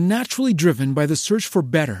humans, we're naturally driven by the search for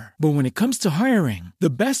better. But when it comes to hiring,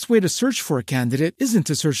 the best way to search for a candidate isn't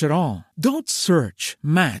to search at all. Don't search,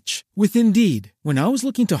 match with Indeed. When I was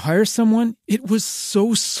looking to hire someone, it was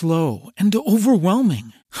so slow and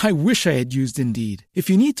overwhelming. I wish I had used Indeed. If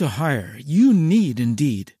you need to hire, you need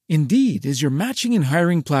Indeed. Indeed is your matching and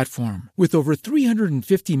hiring platform with over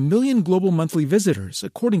 350 million global monthly visitors,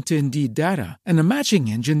 according to Indeed data, and a matching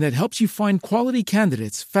engine that helps you find quality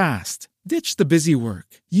candidates fast. Ditch the busy work.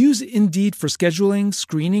 Use Indeed for scheduling,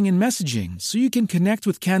 screening, and messaging so you can connect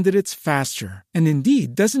with candidates faster. And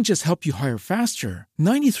Indeed doesn't just help you hire faster.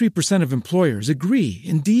 93% of employers agree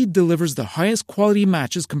Indeed delivers the highest quality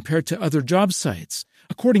matches compared to other job sites,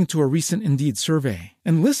 according to a recent Indeed survey.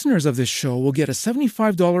 And listeners of this show will get a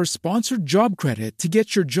 $75 sponsored job credit to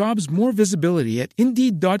get your jobs more visibility at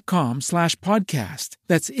Indeed.com/podcast.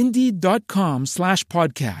 That's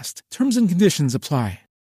Indeed.com/podcast. Terms and conditions apply.